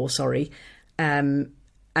life and law, sorry. And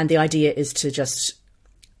the idea is to just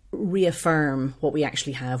reaffirm what we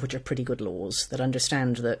actually have, which are pretty good laws that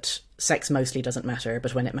understand that sex mostly doesn't matter,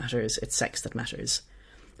 but when it matters, it's sex that matters.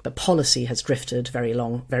 But policy has drifted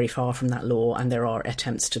very far from that law, and there are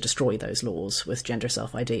attempts to destroy those laws with gender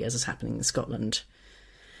self-ID, as is happening in Scotland.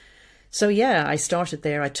 So I started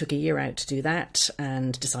there. I took a year out to do that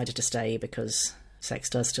and decided to stay because sex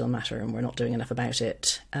does still matter and we're not doing enough about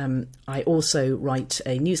it. I also write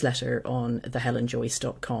a newsletter on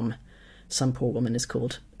thehelenjoyce.com. some poor woman is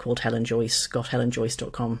called Helen Joyce, got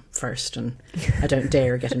helenjoyce.com first, and I don't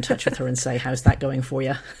dare get in touch with her and say, how's that going for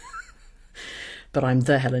you? But I'm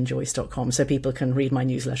thehelenjoyce.com, so people can read my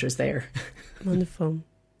newsletters there. Wonderful.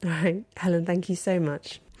 All right, Helen, thank you so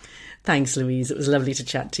much. Thanks, Louise. It was lovely to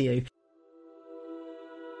chat to you.